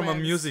like moments. from a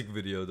music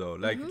video though,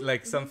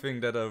 like something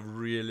that a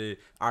really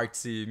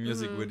artsy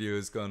music video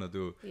is gonna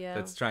do. Yeah.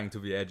 That's trying to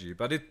be edgy,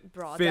 but it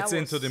Bro, fits that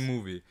into the was-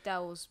 movie.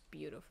 That was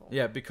beautiful.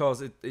 Yeah,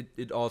 because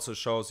it also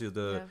shows you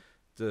the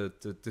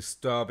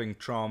disturbing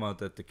trauma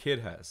that the kid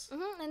has.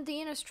 And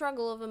the inner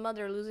struggle of a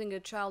mother losing a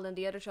child and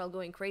the other child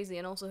going crazy,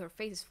 and also her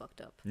face is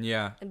fucked up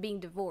Yeah, and being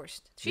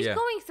divorced. She's Yeah.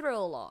 going through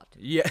a lot.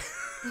 yeah.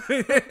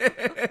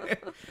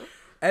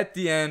 At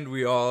the end,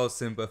 we all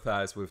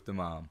sympathize with the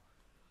mom.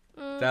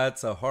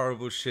 That's a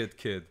horrible shit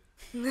kid.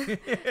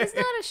 It's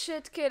not a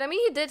shit kid. I mean,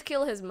 he did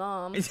kill his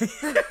mom.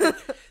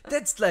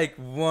 That's like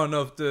one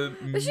of the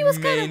she was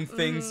main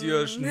things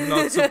you're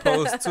not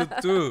supposed to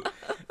do.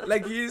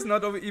 Like he's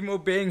not even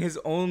obeying his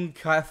own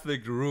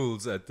Catholic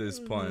rules at this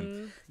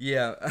point.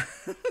 Yeah.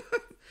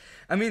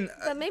 I mean,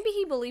 But maybe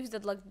he believes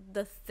that like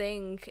the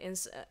thing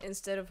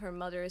instead of her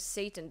mother is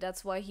Satan.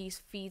 That's why he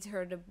feeds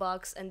her the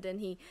bugs, and then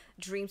he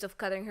dreams of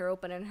cutting her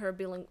open and her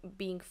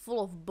being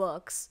full of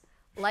bugs,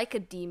 like a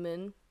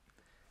demon.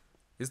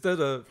 is that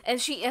a...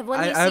 And when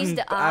he sees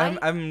the eye,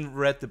 I haven't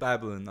read the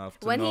Bible enough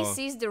to when know. he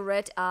sees the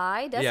red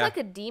eye, that's Yeah. like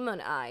a demon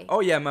eye.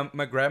 Oh yeah,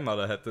 my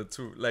grandmother had that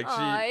too. Like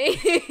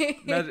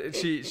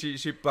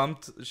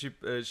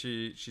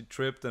she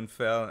tripped and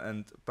fell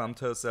and bumped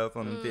herself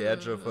on the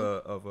edge of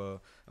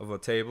a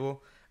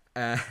table,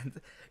 and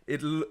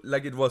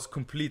it was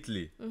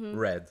completely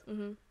red.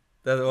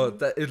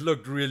 That it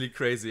looked really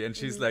crazy, and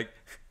she's like.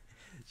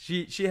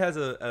 She has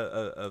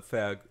a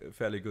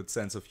fairly good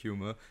sense of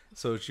humor,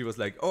 so she was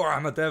like, "Oh,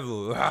 I'm a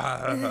devil,"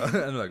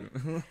 and like,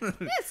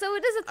 Yeah, so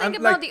it is a thing I'm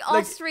about like- the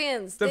like,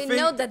 Austrians. the They thing-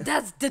 know that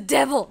that's the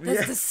devil. That's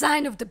Yeah. the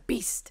sign of the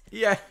beast.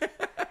 yeah,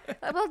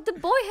 Well, the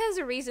boy has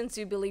a reason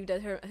to believe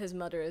that his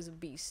mother is a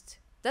beast.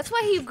 That's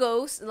why he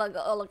goes like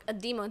a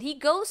demon. He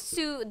goes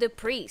to the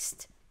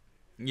priest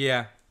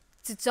yeah,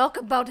 to talk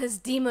about his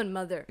demon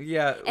mother.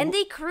 yeah, And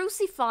they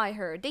crucify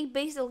her. They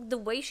basically the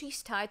way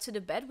she's tied to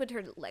the bed with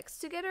her legs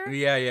together,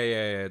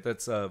 yeah.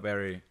 That's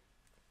very.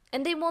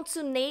 and they want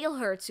to nail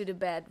her to the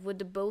bed with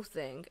the bow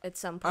thing at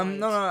some point.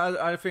 No,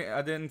 I think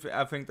I didn't.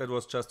 I think that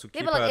was just to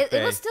Yeah, keep but her like at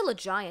bay. it was still a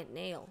giant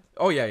nail.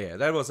 Oh yeah.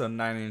 That was a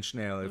 9-inch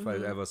nail if I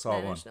ever saw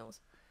one. 9-inch nails.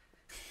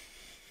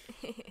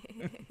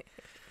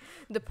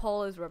 The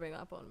Paul is rubbing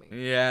up on me.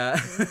 Yeah.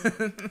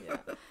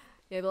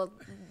 Yeah. Yeah, but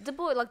the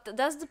boy, like,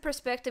 that's the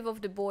perspective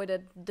of the boy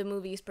that the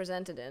movie is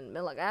presented in.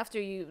 But, like, after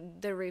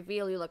the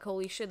reveal, you're like,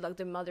 holy shit, like,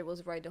 the mother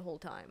was right the whole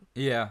time.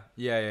 Yeah.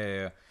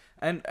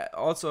 And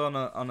also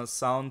on a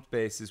sound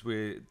basis,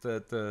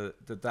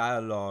 the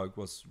dialogue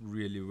was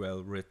really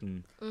well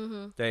written.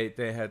 They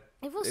had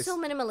It was so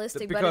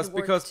minimalistic, because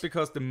but it worked.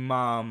 because the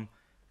mom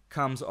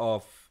comes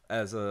off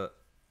as a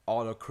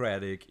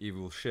autocratic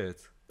evil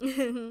shit,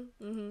 and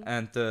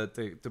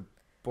the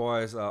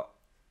boys are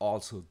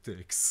also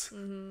dicks,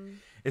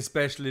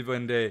 especially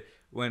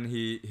when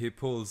he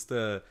pulls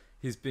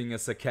he's being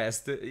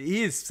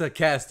he's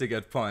sarcastic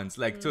at points,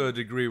 like to a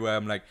degree where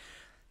I'm like,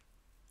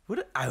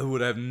 I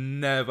would have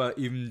never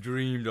even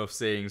dreamed of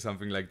saying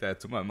something like that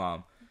to my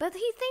mom. But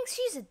he thinks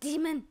she's a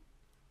demon.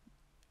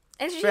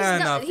 And she's Fair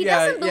not, enough. he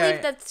doesn't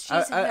believe that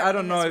she's I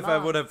don't know his if I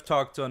mom. would have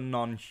talked to a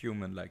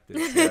non-human like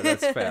this. Yeah,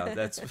 that's fair.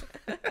 That's.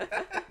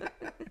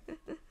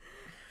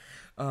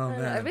 Oh I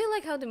man. really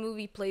like how the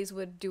movie plays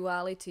with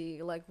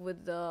duality, like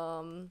with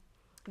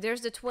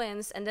there's the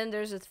twins, and then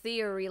there's a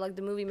theory, like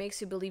the movie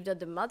makes you believe that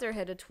the mother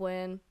had a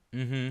twin.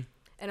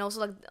 And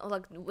also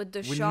like with the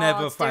We shots.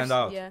 never find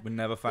out. Yeah. We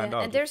never find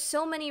out. And there's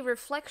so many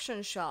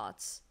reflection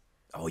shots.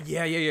 Oh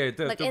yeah.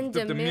 Like in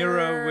the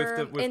mirror with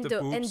the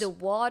boobs. in the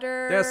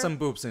water. There's some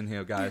boobs in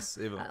here, guys,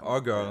 or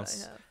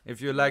girls.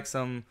 If you like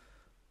some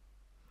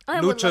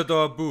Oh, but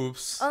luchador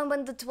boobs. Oh,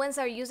 when the twins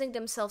are using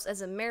themselves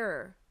as a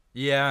mirror.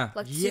 Yeah.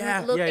 Like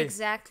yeah. to look yeah.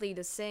 exactly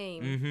the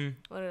same.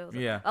 What else?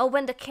 Yeah. Oh,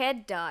 when the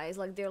cat dies,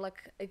 like they're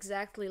like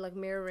exactly like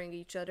mirroring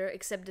each other,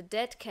 except the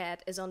dead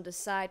cat is on the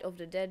side of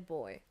the dead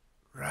boy.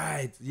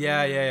 Right.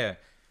 Yeah.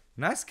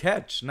 Nice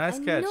catch. I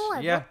know, I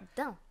yeah. wrote it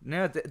down.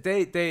 Yeah,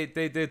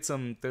 they did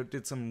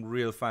some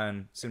real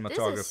fine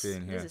cinematography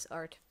in here. This is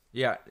art.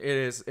 Yeah,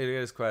 it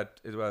was quite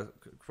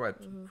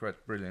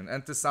brilliant.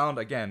 And the sound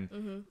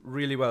again,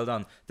 really well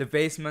done. The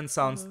basement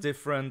sounds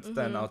different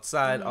than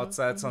outside.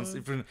 Outside sounds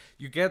different.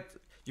 You get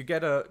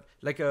a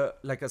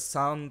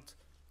sound,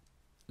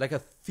 like a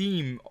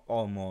theme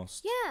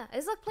almost. Yeah,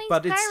 it's like playing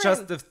But Skyrim. it's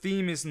just the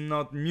theme is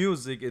not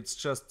music, it's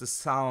just the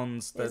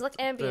sounds that It's like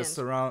ambient.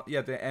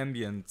 the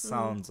ambient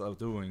sounds are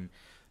doing.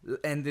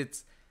 And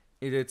it's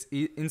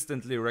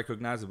instantly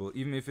recognizable,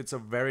 even if it's a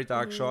very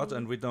dark shot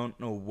and we don't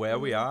know where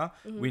we are.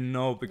 We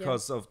know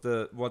because of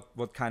the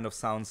what kind of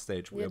sound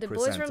stage we are the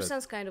presented. boys' room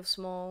sounds kind of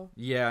small.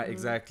 Yeah,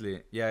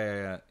 exactly.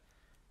 Yeah.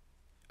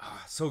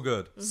 Ah, so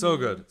good.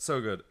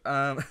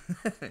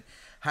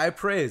 High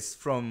praise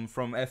from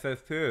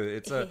FFPÖ.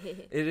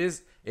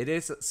 It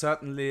is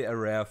certainly a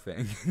rare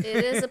thing.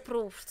 It is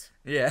approved.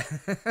 Yeah.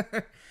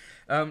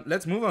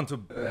 Let's move on to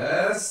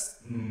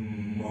best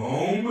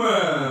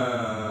moment.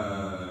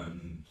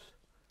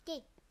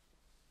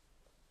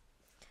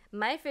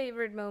 My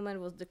favorite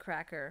moment was the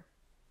cracker,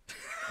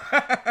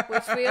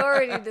 which we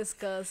already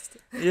discussed.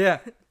 Yeah.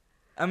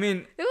 I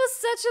mean, It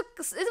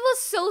was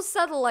so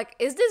subtle. Like,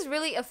 is this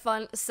really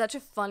such a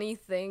funny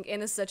thing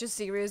in such a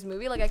serious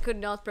movie? Like, I could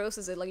not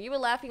process it. Like, you were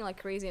laughing like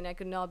crazy, and I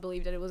could not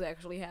believe that it was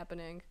actually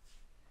happening.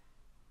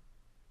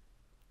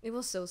 It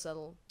was so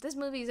subtle. This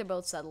movie is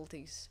about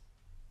subtleties.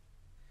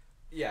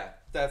 yeah,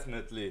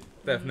 definitely.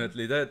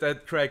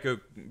 That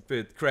cracker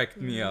bit cracked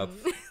me up.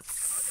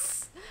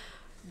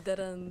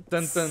 Dun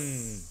Dun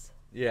dun.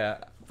 Yeah,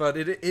 but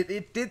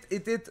it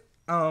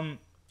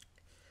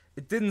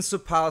didn't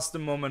surpass the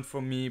moment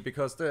for me,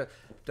 because the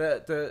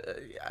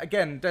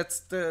again, that's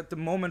the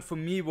moment for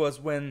me was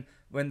when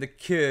the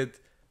kid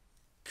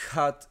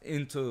cut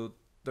into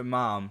the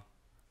mom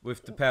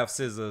with the pair of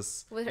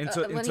scissors when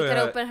into he could her,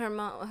 open her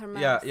mouth.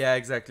 yeah,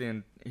 exactly,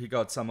 and he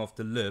got some of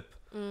the lip,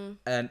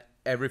 and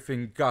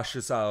everything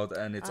gushes out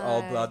and it's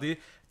all bloody.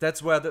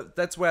 That's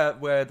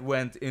where it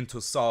went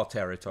into Saw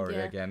territory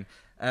again,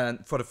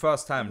 and for the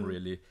first time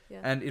really.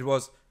 And it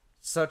was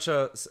such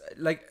a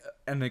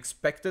an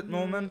expected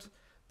moment,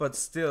 but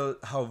still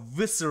how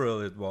visceral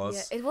it was.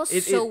 Yeah, it was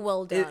so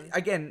well done.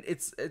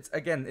 It's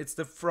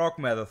the frog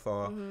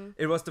metaphor.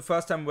 It was the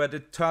first time where they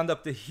turned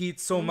up the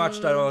heat so much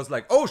that I was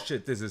like, oh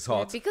shit, this is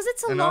hot. Because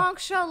it's a long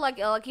shot, like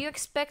you're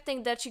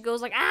expecting that she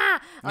goes like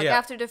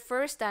after the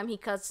first time he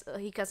cuts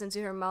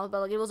into her mouth,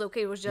 but like it was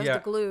okay, it was just the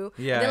glue.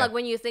 Yeah. And then like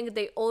when you think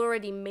they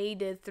already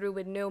made it through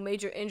with no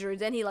major injury,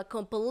 then he like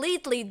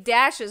completely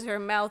dashes her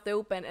mouth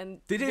open and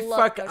did he blood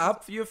fuck gushes.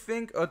 up, you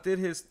think, or did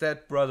his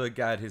dead brother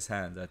guide his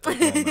hand at that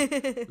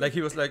moment? Like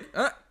he was like,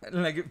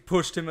 and like it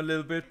pushed him a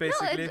little bit,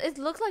 basically. No, it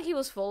looked like he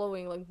was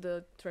following like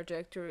the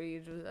trajectory.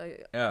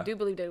 I do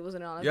believe that it was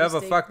an honest You have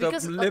a mistake. fucked up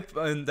Because, lip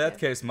in that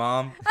case,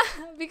 mom.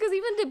 because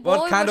even the boy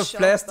What kind was of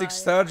shocked plastic by it.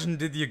 surgeon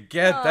did you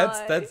get?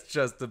 Aye. That's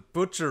just a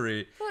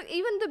butchery. Well,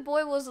 even the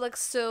boy was like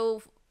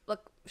so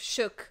like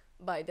shook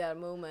by that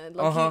moment.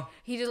 Like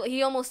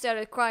he almost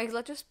started crying. He's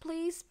like, just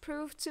please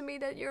prove to me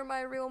that you're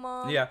my real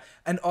mom. Yeah,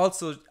 and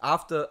also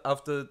after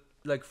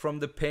like from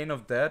the pain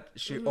of that,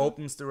 she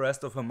opens the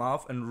rest of her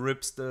mouth and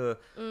rips the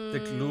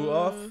glue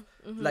off.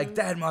 Like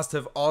that must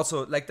have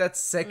also, like, that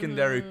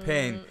secondary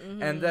pain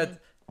and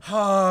that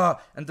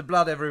and the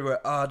blood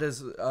everywhere.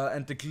 There's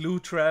and the glue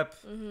trap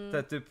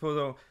that they put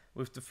on.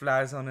 with the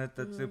flies on it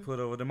that they put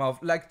over the mouth.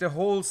 Like the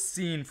whole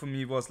scene for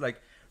me was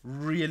like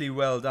really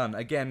well done.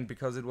 Again,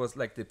 because it was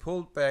like they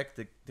pulled back,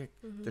 they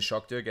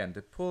shocked you again.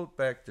 They pulled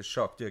back, they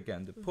shocked you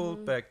again. They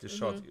pulled back, they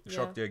shocked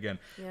you again.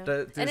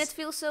 Yeah. And it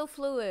feels so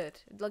fluid.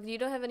 Like you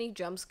don't have any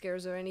jump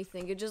scares or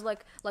anything. It just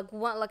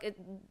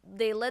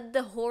they let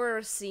the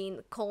horror scene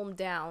calm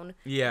down.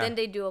 Yeah. Then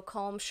they do a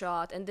calm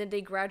shot, and then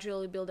they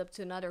gradually build up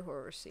to another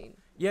horror scene.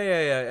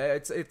 Yeah.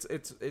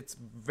 It's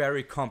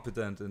very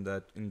competent in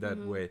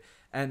that way.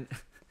 And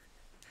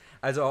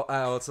I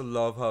also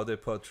love how they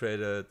portray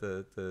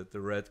the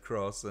Red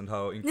Cross and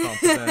how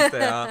incompetent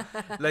they are.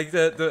 Like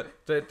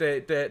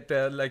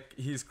they're like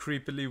he's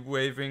creepily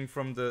waving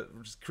from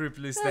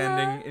creepily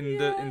standing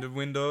in the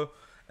window,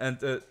 and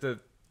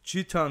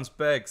she turns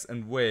back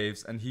and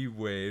waves, and he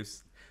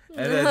waves,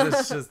 and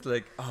it's just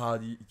like, oh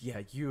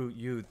yeah,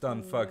 you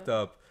done fucked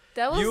up.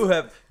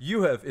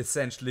 You have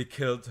essentially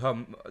killed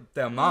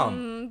their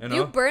mom. You know?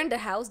 You burned the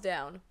house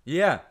down.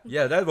 Yeah,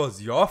 that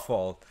was your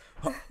fault.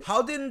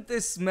 How didn't they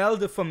smell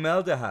the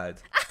formaldehyde?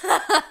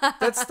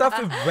 That stuff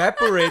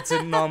evaporates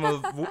in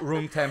normal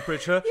room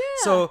temperature. Yeah.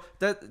 So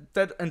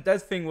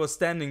that thing was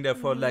standing there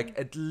for like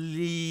at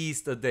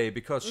least a day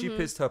because she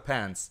pissed her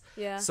pants.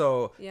 Yeah.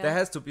 So there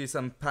has to be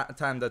some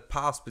time that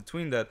passed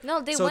between that. No,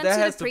 they went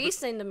to the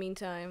priest in the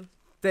meantime.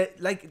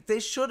 They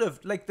should have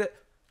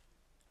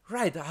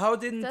Right? How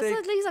didn't That's they?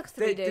 At least like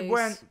 3 days. They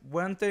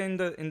weren't they in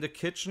the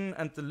kitchen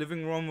and the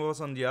living room was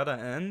on the other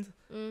end?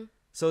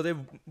 So they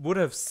would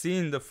have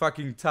seen the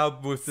fucking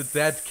tub with the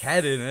dead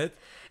cat in it.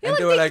 Yeah,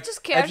 and they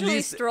just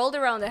casually strolled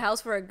around the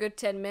house for a good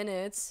 10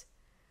 minutes.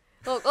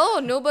 Like, oh,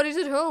 nobody's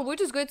at home. We're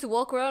just going to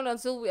walk around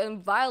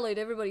and violate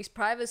everybody's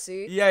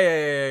privacy.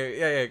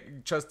 Yeah.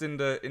 Just in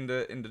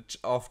the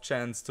off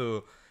chance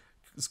to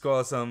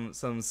score some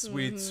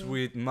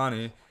sweet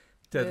money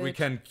that we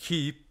can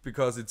keep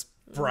because it's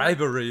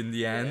bribery in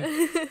the end.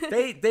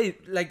 They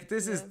like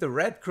this is the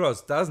Red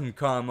Cross doesn't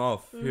come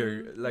off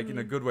here like in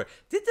a good way.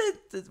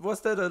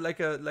 Was that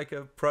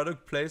a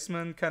product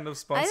placement kind of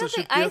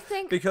sponsorship deal? I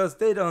think because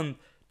they don't,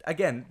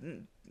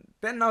 again,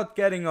 they're not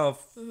getting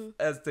off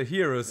as the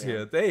heroes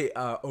here. They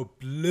are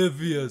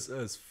oblivious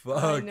as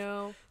fuck. I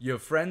know. Your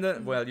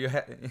friend, well, you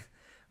had.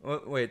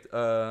 Wait,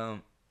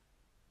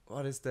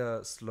 what is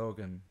the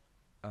slogan?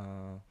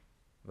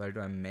 Weil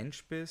du ein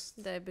Mensch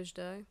bist. Die bist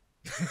die.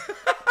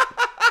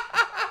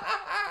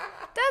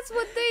 That's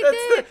what they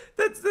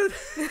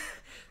did.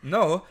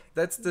 No,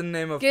 that's the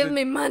name of. Give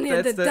me money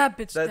and the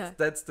bitch die.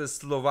 That's the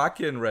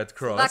Slovakian Red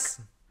Cross.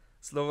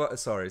 Slovak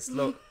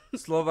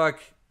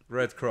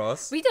Red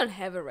Cross. We don't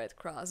have a Red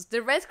Cross.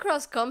 The Red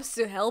Cross comes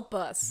to help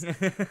us.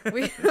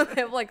 We don't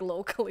have like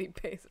locally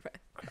based Red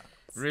Cross.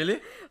 Really?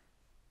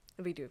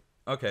 We do.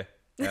 Okay.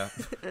 Yeah.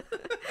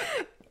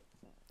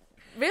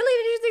 Really?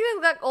 Did you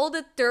think that like all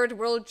the third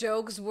world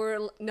jokes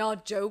were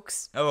not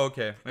jokes? Oh,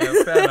 okay. Yeah,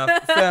 fair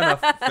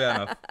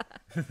enough.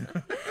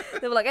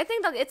 They were like, I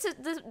think like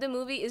the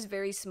movie is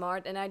very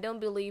smart, and I don't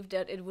believe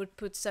that it would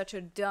put such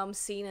a dumb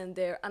scene in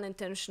there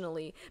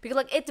unintentionally because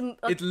like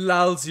it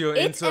lulls you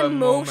into a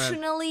moment. It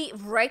emotionally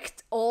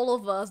wrecked all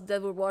of us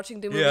that were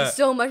watching the movie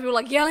so much. We were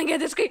like yelling at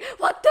the screen,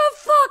 "What the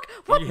fuck?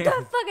 What the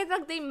fuck?" It's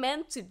like they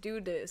meant to do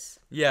this.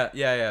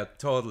 Yeah,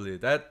 totally.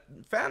 That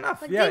fair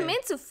enough. Like they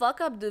meant to fuck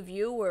up the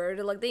viewer.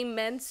 Like they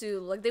meant to,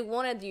 like they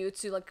wanted you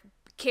to like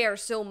care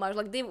so much.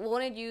 Like they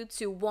wanted you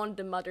to want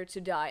the mother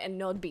to die and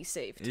not be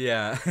saved.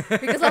 Yeah.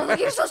 Because I was like,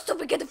 you're so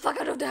stupid, get the fuck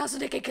out of the house so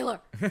they can kill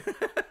her.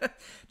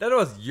 That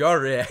was your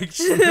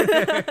reaction.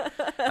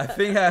 I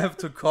think I have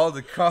to call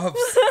the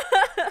cops.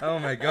 Oh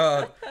my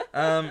god.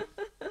 And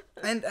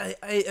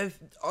I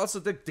also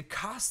the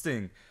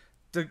casting.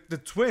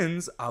 The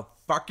twins are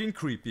fucking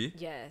creepy.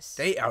 Yes.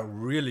 They are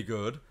really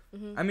good.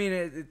 I mean,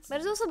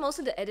 but it's also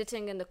mostly the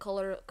editing and the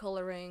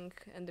coloring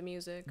and the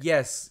music.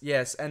 Yes,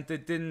 and they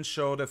didn't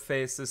show the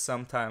faces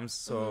sometimes,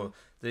 so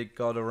they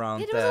got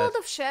around that. There was a lot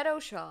of shadow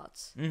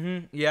shots.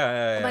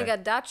 Yeah. Oh my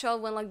god, that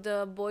shot when like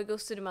the boy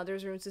goes to the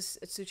mother's room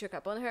to check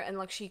up on her, and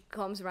like she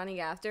comes running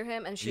after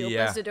him, and she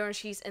opens the door and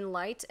she's in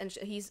light, and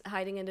he's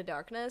hiding in the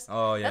darkness.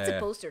 Oh yeah, that's a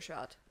poster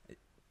shot.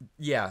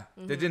 Yeah,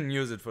 they didn't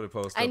use it for the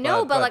poster. I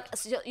know, but like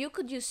you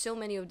could use so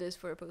many of this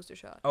for a poster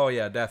shot. Oh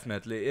yeah,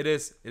 definitely. It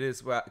is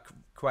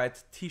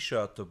quite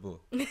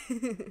t-shirtable.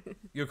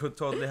 You could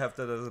totally have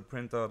that as a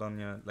printout on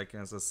your, like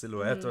as a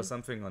silhouette or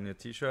something on your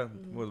t-shirt.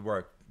 Would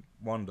work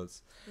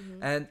wonders.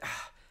 And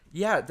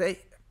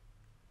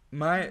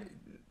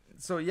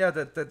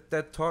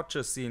that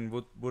torture scene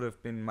would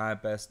have been my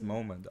best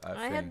moment. I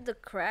think. Had the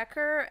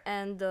cracker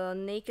and the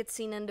naked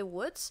scene in the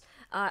woods.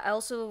 I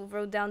also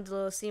wrote down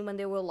the scene when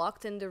they were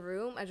locked in the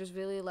room. I just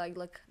really liked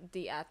like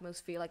the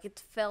atmosphere. Like it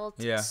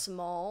felt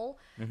small,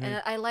 and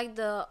I liked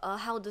the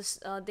how this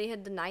they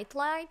had the night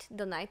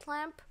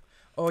lamp.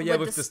 Oh yeah,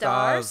 with the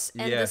stars.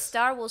 And the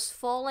star was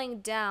falling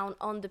down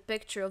on the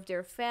picture of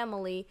their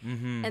family,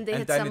 and they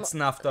had then it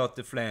snuffed out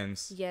the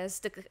flames. Yes,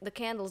 the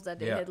candles that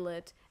they had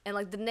lit, and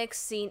like the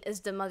next scene is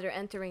the mother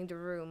entering the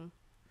room.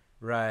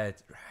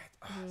 Right.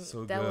 Oh,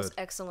 so that good. was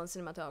excellent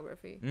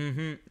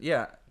cinematography.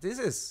 Yeah, this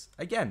is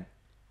again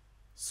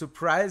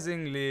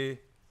surprisingly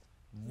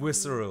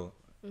visceral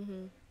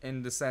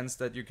in the sense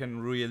that you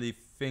can really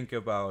think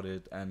about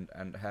it and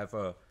have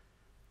a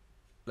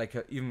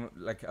even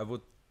like I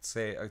would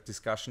say a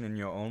discussion in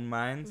your own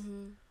mind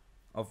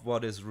of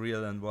what is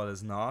real and what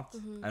is not,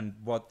 and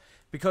what,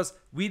 because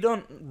we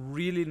don't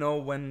really know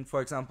when,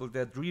 for example,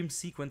 their dream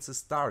sequences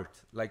start,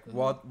 like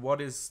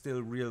what is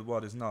still real,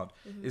 what is not.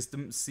 Is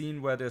the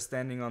scene where they're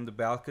standing on the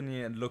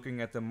balcony and looking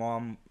at the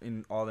mom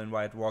in all in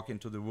white walk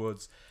into the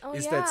woods,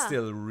 is that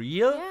still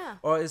real,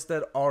 or is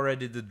that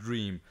already the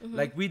dream?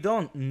 Like, we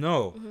don't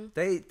know.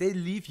 They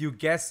leave you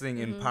guessing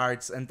in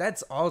parts, and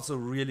that's also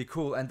really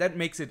cool, and that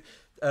makes it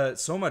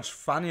so much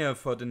funnier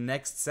for the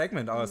next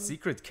segment, our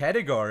secret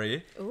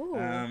category.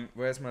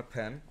 Where's my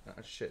pen? Oh,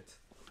 shit.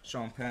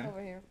 Sean pen.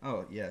 Over here.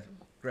 Oh, yeah.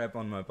 Grab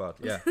on my butt.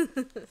 Yeah.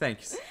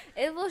 Thanks.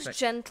 It was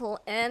gentle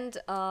and,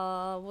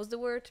 what's the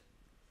word?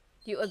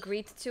 You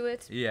agreed to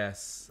it?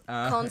 Yes.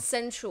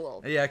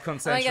 Consensual. Yeah,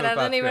 consensual. Oh my god,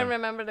 I don't even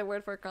remember the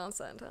word for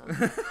consent.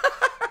 Huh?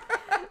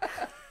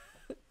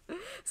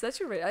 Such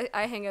a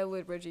I hang out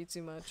with Reggie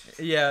too much.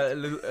 Yeah, a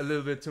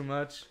little bit too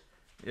much.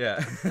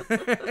 Yeah.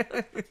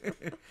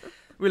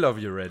 We love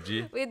you,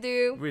 Reggie. We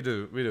do. We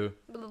do.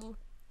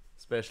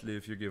 Especially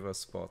if you give us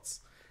spots.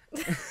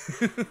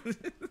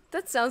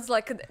 That sounds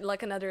like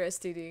another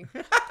STD.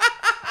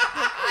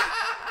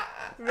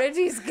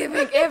 Reggie's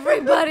giving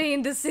everybody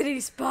in the city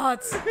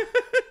spots.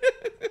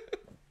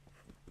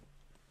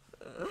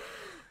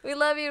 We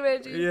love you,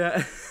 Reggie.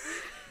 Yeah.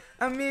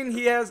 I mean,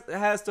 he has to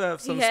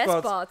have some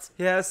spots.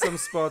 He has some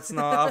spots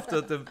now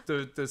after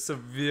the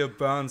severe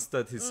burns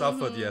that he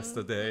suffered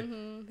yesterday.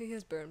 He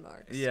has burn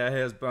marks. Yeah, he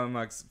has burn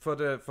marks. For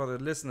the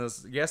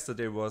listeners,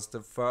 yesterday was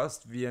the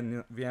first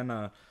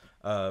Vienna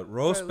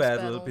roast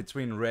battle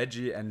between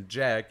Reggie and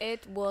Jack.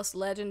 It was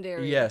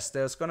legendary. Yes,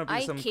 there's gonna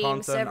be some content out. I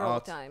came several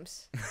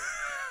times.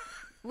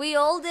 We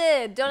all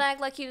did. Don't act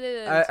like you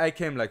didn't. I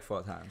came like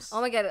 4 times. Oh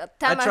my god,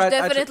 Tamas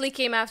definitely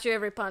came after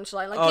every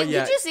punchline. Like,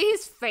 did you see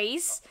his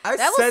face? I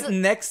sat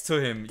next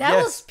to him.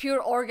 That was pure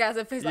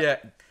orgasm face. Yeah,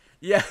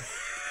 yeah.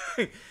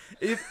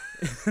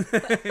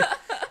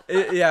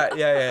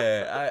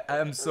 Yeah.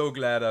 I'm so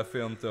glad I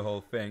filmed the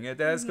whole thing.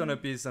 There's gonna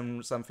be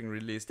something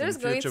released in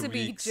future weeks. There's going to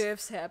be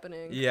GIFs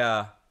happening.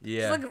 Yeah.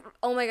 Like,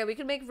 oh my god, we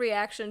could make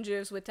reaction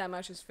GIFs with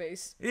Tamash's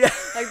face. Yeah.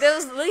 Like,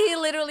 he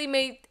literally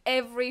made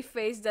every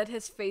face that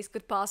his face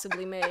could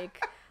possibly make.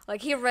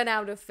 Like, he ran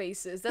out of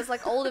faces. That's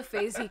like all the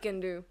face he can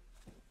do.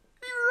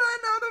 He ran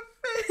out of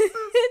faces.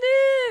 He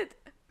did.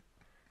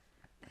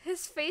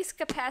 His face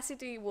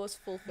capacity was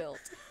fulfilled.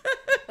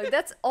 Like,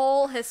 that's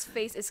all his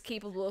face is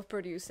capable of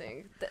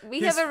producing.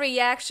 We have a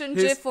reaction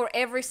GIF for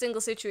every single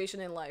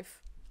situation in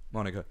life.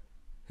 Monika,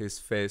 his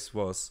face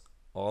was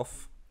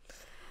off.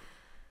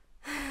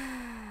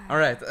 All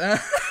right.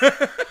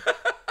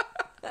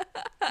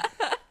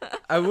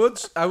 I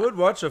would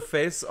watch a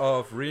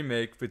face-off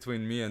remake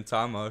between me and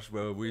Tamas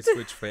where we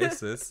switch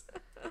faces.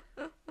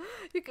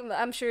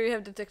 I'm sure you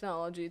have the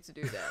technology to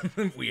do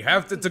that. We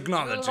have the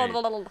technology.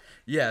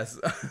 Yes.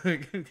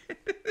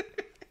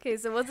 Okay,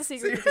 so what's the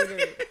secret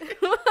category?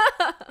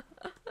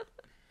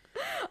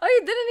 Oh,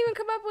 you didn't even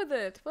come up with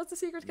it. What's the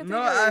secret category?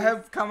 No, I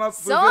have come up with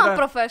it. So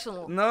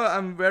unprofessional. No,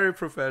 I'm very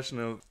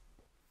professional.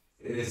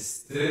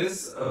 Is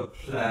this a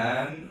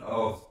plan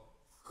of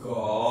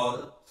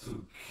God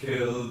to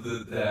kill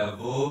the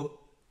devil?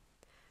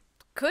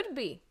 Could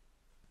be.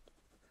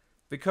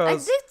 Because I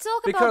did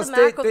talk about the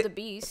mark of the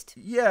beast.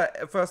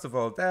 Yeah, first of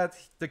all, that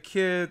the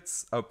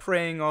kids are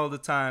praying all the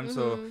time,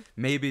 so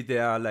maybe they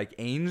are like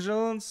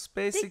angels,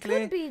 basically.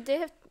 They could be. They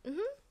have.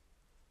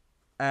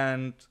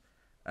 And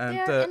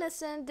they're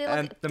innocent.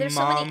 There's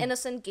so many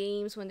innocent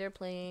games when they're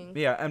playing.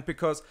 Yeah, and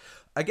because,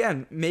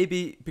 again,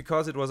 maybe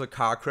because it was a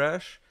car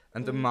crash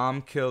and the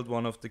mom killed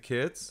one of the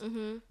kids.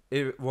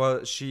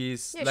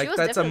 She's like,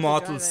 that's a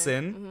mortal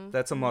sin.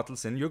 That's a mortal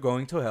sin. You're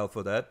going to hell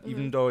for that,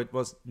 even though it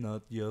was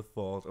not your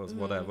fault or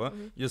whatever.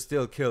 You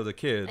still killed a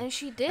kid. And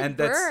she did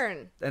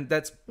burn. And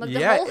that's like,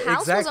 the whole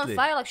house was on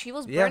fire. Like, she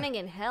was burning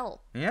in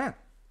hell. Yeah.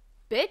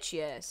 Bitch,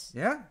 yes.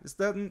 Yeah. Is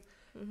that?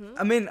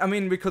 I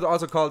mean, we could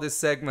also call this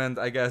segment,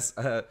 I guess,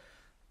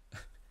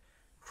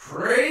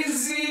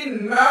 Crazy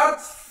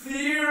Nut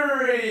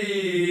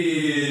Theories.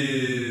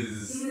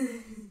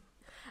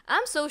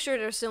 I'm so sure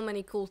there's so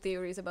many cool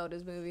theories about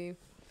this movie.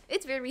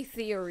 It's very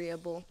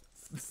theoryable.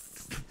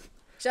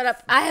 Shut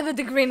up. I have a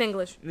degree in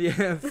English.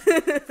 Yeah.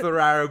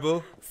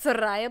 Theoryable.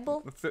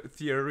 Theoryable?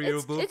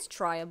 Theoryable. It's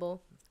tryable.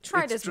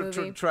 Try this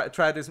movie.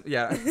 Try this.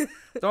 Yeah.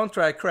 Don't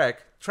try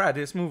crack. Try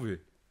this movie.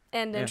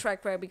 And then try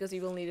crack because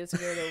you will need it to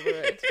get over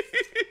it.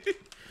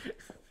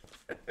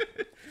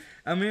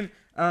 I mean,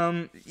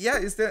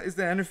 is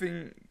there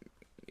anything?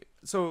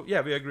 So yeah,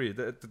 we agree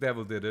that the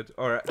devil did it.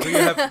 Or do you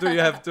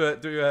have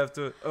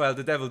to? Well,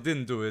 the devil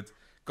didn't do it.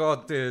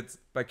 God did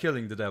by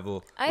killing the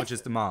devil, which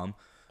is the mom.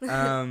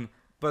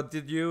 But do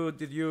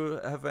you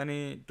have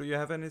any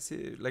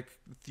like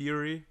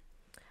theory?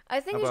 I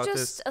think it's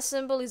just a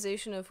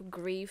symbolization of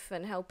grief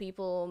and how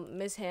people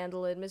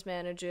mishandle it,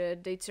 mismanage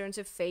it. They turn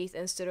to faith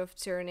instead of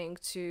turning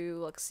to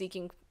like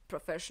seeking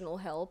professional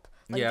help.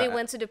 Like Yeah. they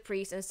went to the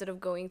priest instead of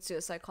going to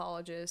a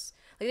psychologist.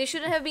 Like they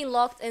shouldn't have been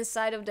locked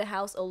inside of the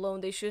house alone.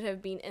 They should have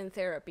been in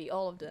therapy,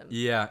 all of them.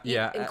 Yeah,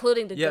 yeah.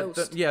 Including the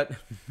ghost. Yeah.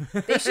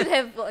 They should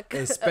have like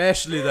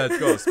Especially that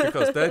ghost,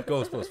 because that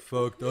ghost was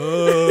fucked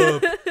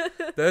up.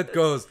 That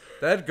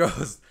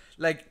ghost.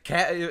 Like,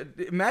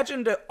 imagine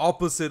the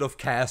opposite of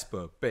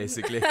Casper,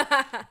 basically.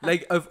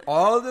 Like, if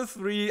all the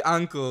three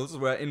uncles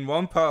were in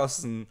one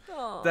person,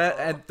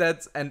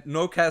 and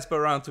no Casper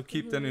around to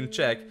keep them in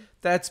check,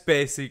 that's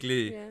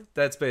basically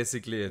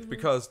it.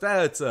 Because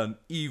that's an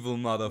evil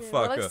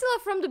motherfucker. Like still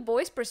from the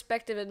boy's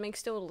perspective, it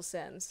makes total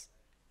sense.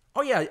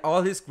 Oh yeah,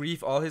 all his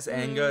grief, all his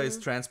anger is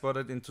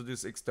transported into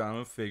this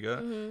external figure,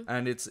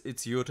 and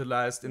it's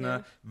utilized in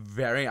a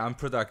very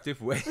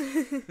unproductive way.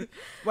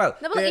 Well,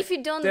 no, but if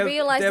you don't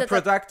realize they're that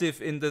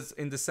productive in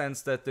the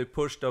sense that they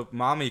pushed up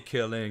mommy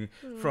killing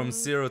from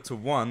 0 to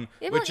 1,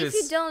 which if is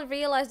you don't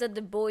realize that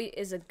the boy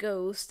is a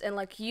ghost and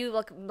like you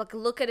like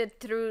look at it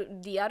through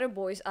the other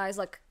boy's eyes,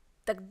 like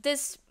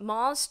this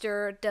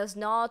monster does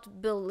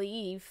not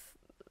believe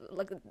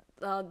like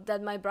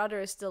that my brother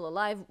is still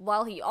alive,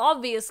 while he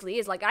obviously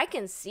is. Like I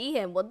can see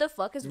him. What the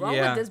fuck is wrong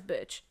with this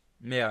bitch?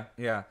 Yeah.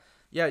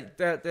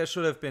 There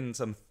should have been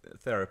some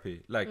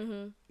therapy, like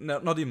no,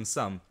 not even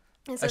some.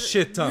 A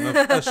shit ton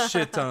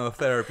of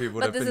therapy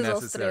would have been necessary.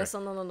 But this is Austria,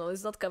 so no,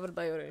 it's not covered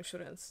by your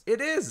insurance. It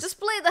is. Just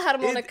play the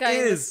harmonica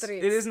in the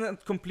streets. It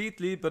isn't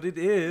completely, but it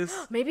is.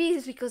 Maybe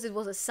it's because it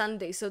was a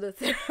Sunday, so the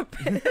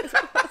therapist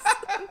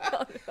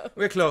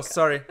We're close.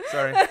 Sorry.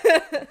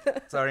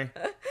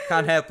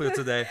 Can't help you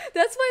today.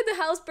 That's why the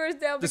house burst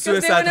down, The because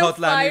suicide there were no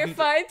hotline,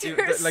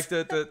 firefighters. like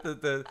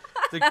the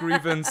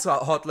grievance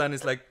hotline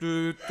is like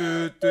do.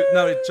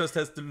 No, it just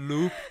has the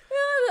loop.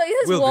 It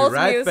has We'll waltz be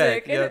right music.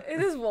 back. Yeah.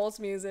 It is waltz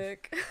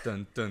music.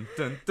 Dun dun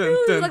dun dun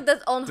It's dun. like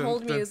that on dun,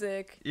 hold dun.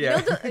 music.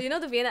 Yeah. You know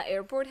the Vienna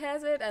airport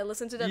has it. I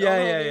listened to that Yeah, on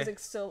hold yeah, yeah. music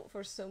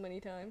for so many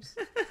times.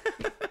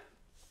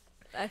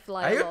 I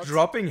fly Are a you lot.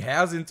 dropping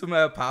hairs into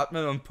my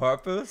apartment on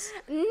purpose?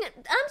 I'm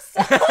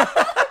sorry.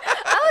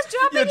 I was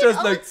dropping You're just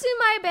it like, onto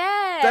my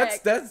bag.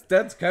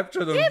 That's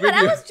captured on Yeah, video. but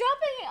I was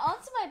dropping it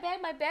onto my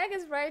bag. My bag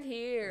is right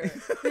here.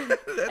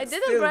 I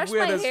didn't still brush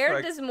weird my as hair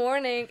fuck. this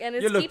morning, and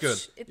You look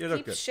keeps good. You look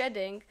keeps good.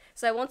 shedding.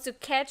 So I want to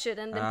catch it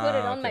and then put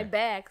it on my okay.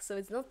 back, so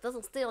it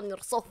doesn't stay on your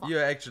sofa.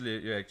 You're actually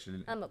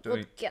I'm a doing.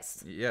 good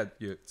guest. Yeah,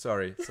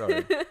 sorry.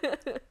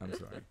 I'm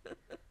sorry.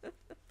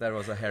 That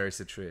was a hairy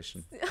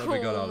situation. But we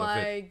got Oh all of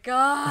it. my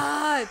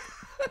god!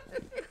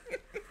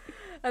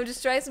 I'm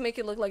just trying to make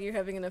it look like you're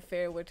having an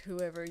affair with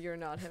whoever you're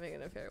not having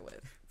an affair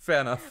with. Fair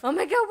enough. Oh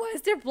my god, why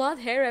is there blonde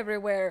hair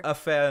everywhere?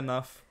 Fair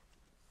enough.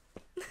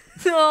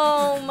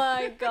 Oh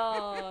my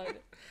god.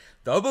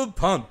 Double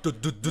pun.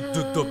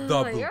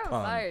 Double You're on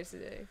pun. fire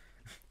today.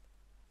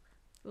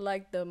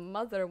 Like the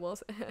mother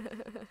was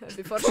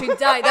before she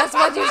died. That's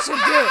what you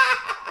should do.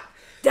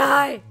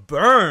 Die.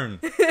 Burn.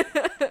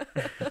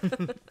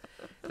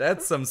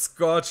 That's some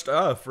scorched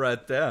earth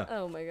right there.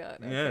 Oh my god.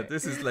 Okay. Yeah,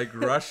 this is like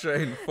Russia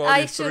in 43.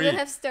 I shouldn't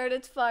have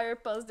started fire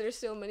puns. There's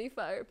so many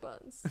fire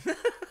puns.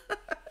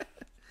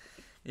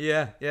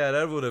 Yeah,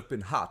 that would have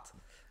been hot.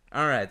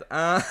 All right.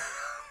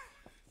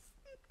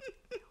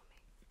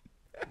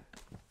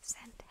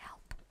 Send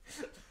help.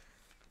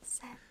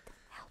 Send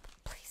help,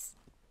 please.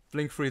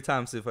 Blink 3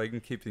 times if I can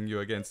keeping you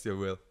against your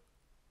will.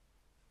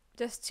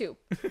 Just 2.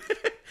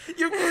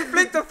 You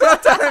blinked the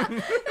 3rd time.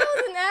 That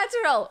was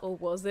natural. Or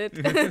was it?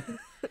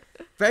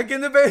 Back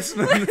in the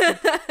basement.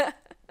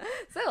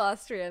 So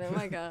Austrian. Oh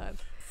my god.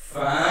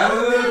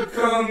 Final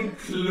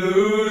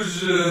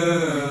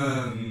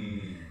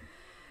conclusion.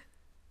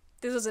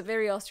 This was a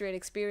very Austrian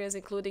experience,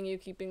 including you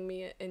keeping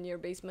me in your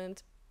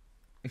basement.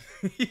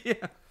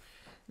 Yeah.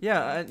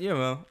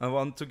 I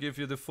want to give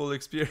you the full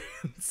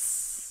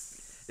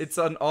experience. It's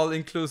an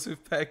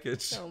all-inclusive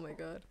package. Oh my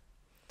god.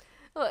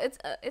 Well,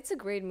 it's a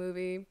great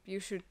movie.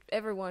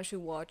 Everyone should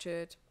watch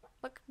it.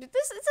 Like it's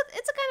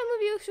a kind of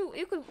movie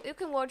you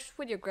can watch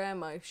with your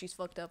grandma if she's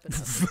fucked up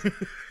enough.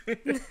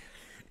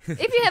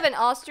 If you have an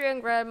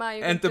Austrian grandma,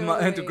 you can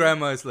and the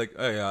grandma is like,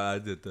 oh yeah, I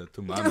did that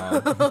to my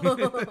mom.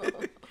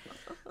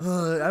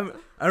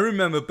 I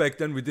remember back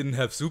then we didn't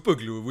have super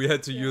glue. We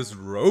had to use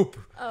rope.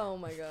 Oh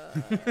my god.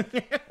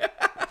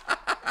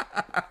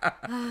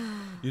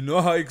 You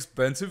know how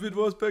expensive it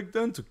was back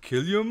then to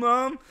kill your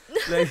mom?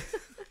 Like,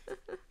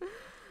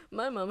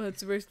 My mom had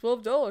to raise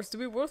 $12 to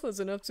be worthless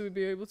enough to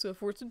be able to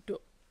afford to do.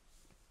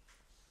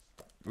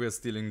 we're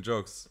stealing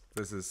jokes.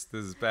 This is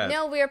bad.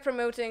 Now we are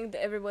promoting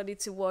everybody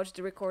to watch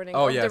the recording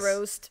Oh, of yes. the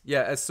roast.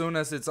 Yeah, as soon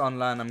as it's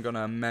online, I'm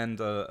gonna amend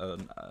a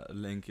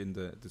link in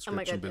the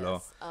description below.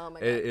 Yes. Oh my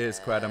god. It is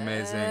quite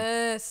amazing.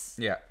 Yes.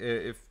 Yeah,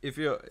 if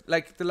you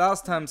like the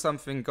last time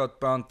something got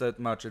burnt that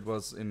much, it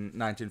was in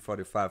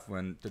 1945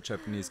 when the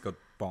Japanese got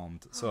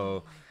bombed.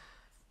 So,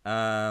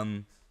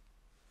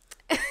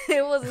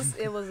 it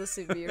was a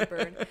severe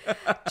burn.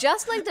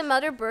 Just like the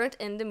mother burnt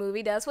in the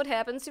movie, that's what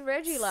happened to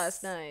Reggie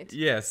last night.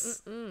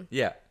 yes,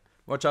 yeah.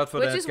 Watch out for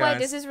that, Which is guys. why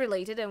this is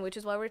related and which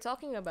is why we're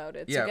talking about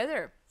it Yeah.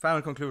 together.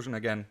 Final conclusion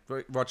again.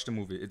 Watch the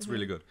movie. It's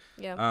really good.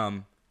 Yeah.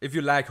 If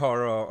you like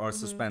horror or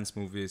suspense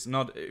movies,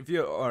 not if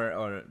you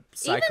or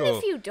psycho. Even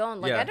if you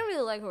don't, like, yeah. I don't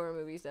really like horror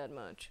movies that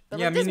much. But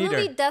Yeah, like, me this neither.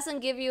 movie doesn't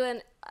give you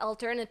an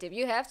alternative.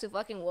 You have to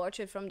fucking watch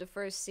it from the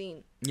first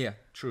scene. Yeah,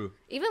 true.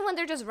 Even when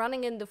they're just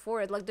running in the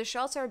forest, like, the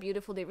shots are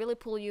beautiful. They really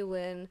pull you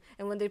in.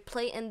 And when they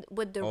play in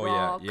with the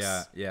rocks.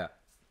 Yeah.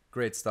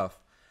 Great stuff.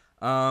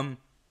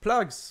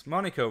 Plugs,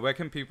 Monika. Where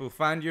can people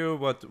find you?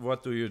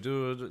 What do you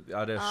do?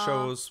 Are there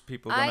shows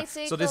people gonna?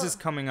 So this is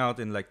coming out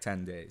in like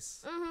 10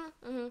 days.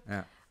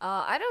 Yeah.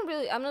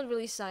 I'm not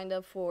really signed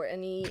up for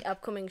any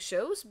upcoming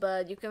shows,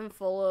 but you can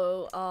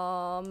follow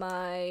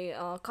my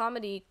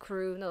comedy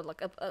crew,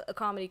 a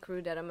comedy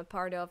crew that I'm a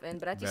part of in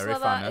Very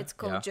Bratislava. fun, It's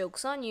called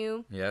Jokes on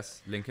You.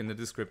 Yes, link in the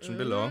description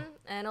below.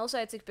 And also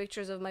I take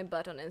pictures of my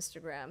butt on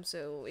Instagram.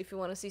 So if you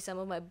want to see some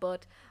of my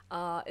butt,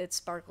 it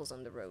sparkles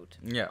on the road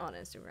on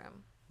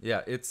Instagram.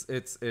 Yeah, it's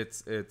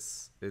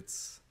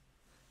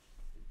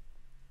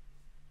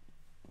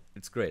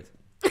great.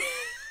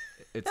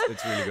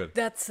 It's really good.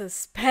 That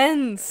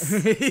suspense.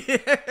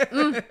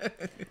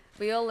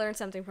 We all learned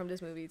something from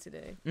this movie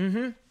today.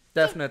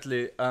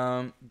 Definitely.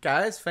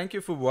 Guys, thank you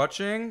for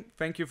watching.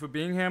 Thank you for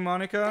being here,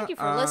 Monika. Thank you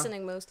for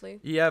listening, mostly.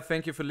 Yeah,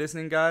 thank you for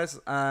listening, guys.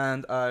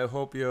 And I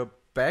hope you're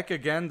back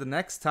again the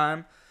next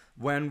time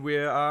when we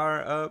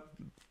are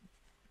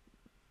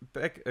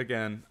back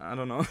again. I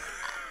don't know.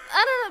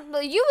 I don't know,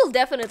 but you will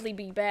definitely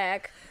be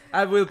back.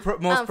 I will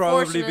most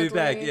probably be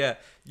back. Unfortunately. Yeah,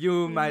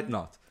 you might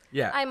not.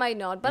 Yeah. I might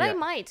not, but I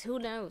might. Who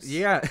knows?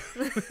 Yeah.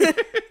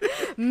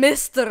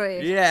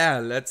 Mystery.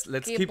 Yeah, let's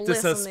keep the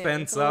listening.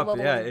 suspense up.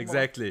 Yeah,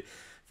 exactly.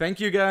 Thank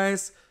you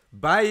guys.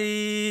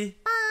 Bye.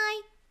 Bye.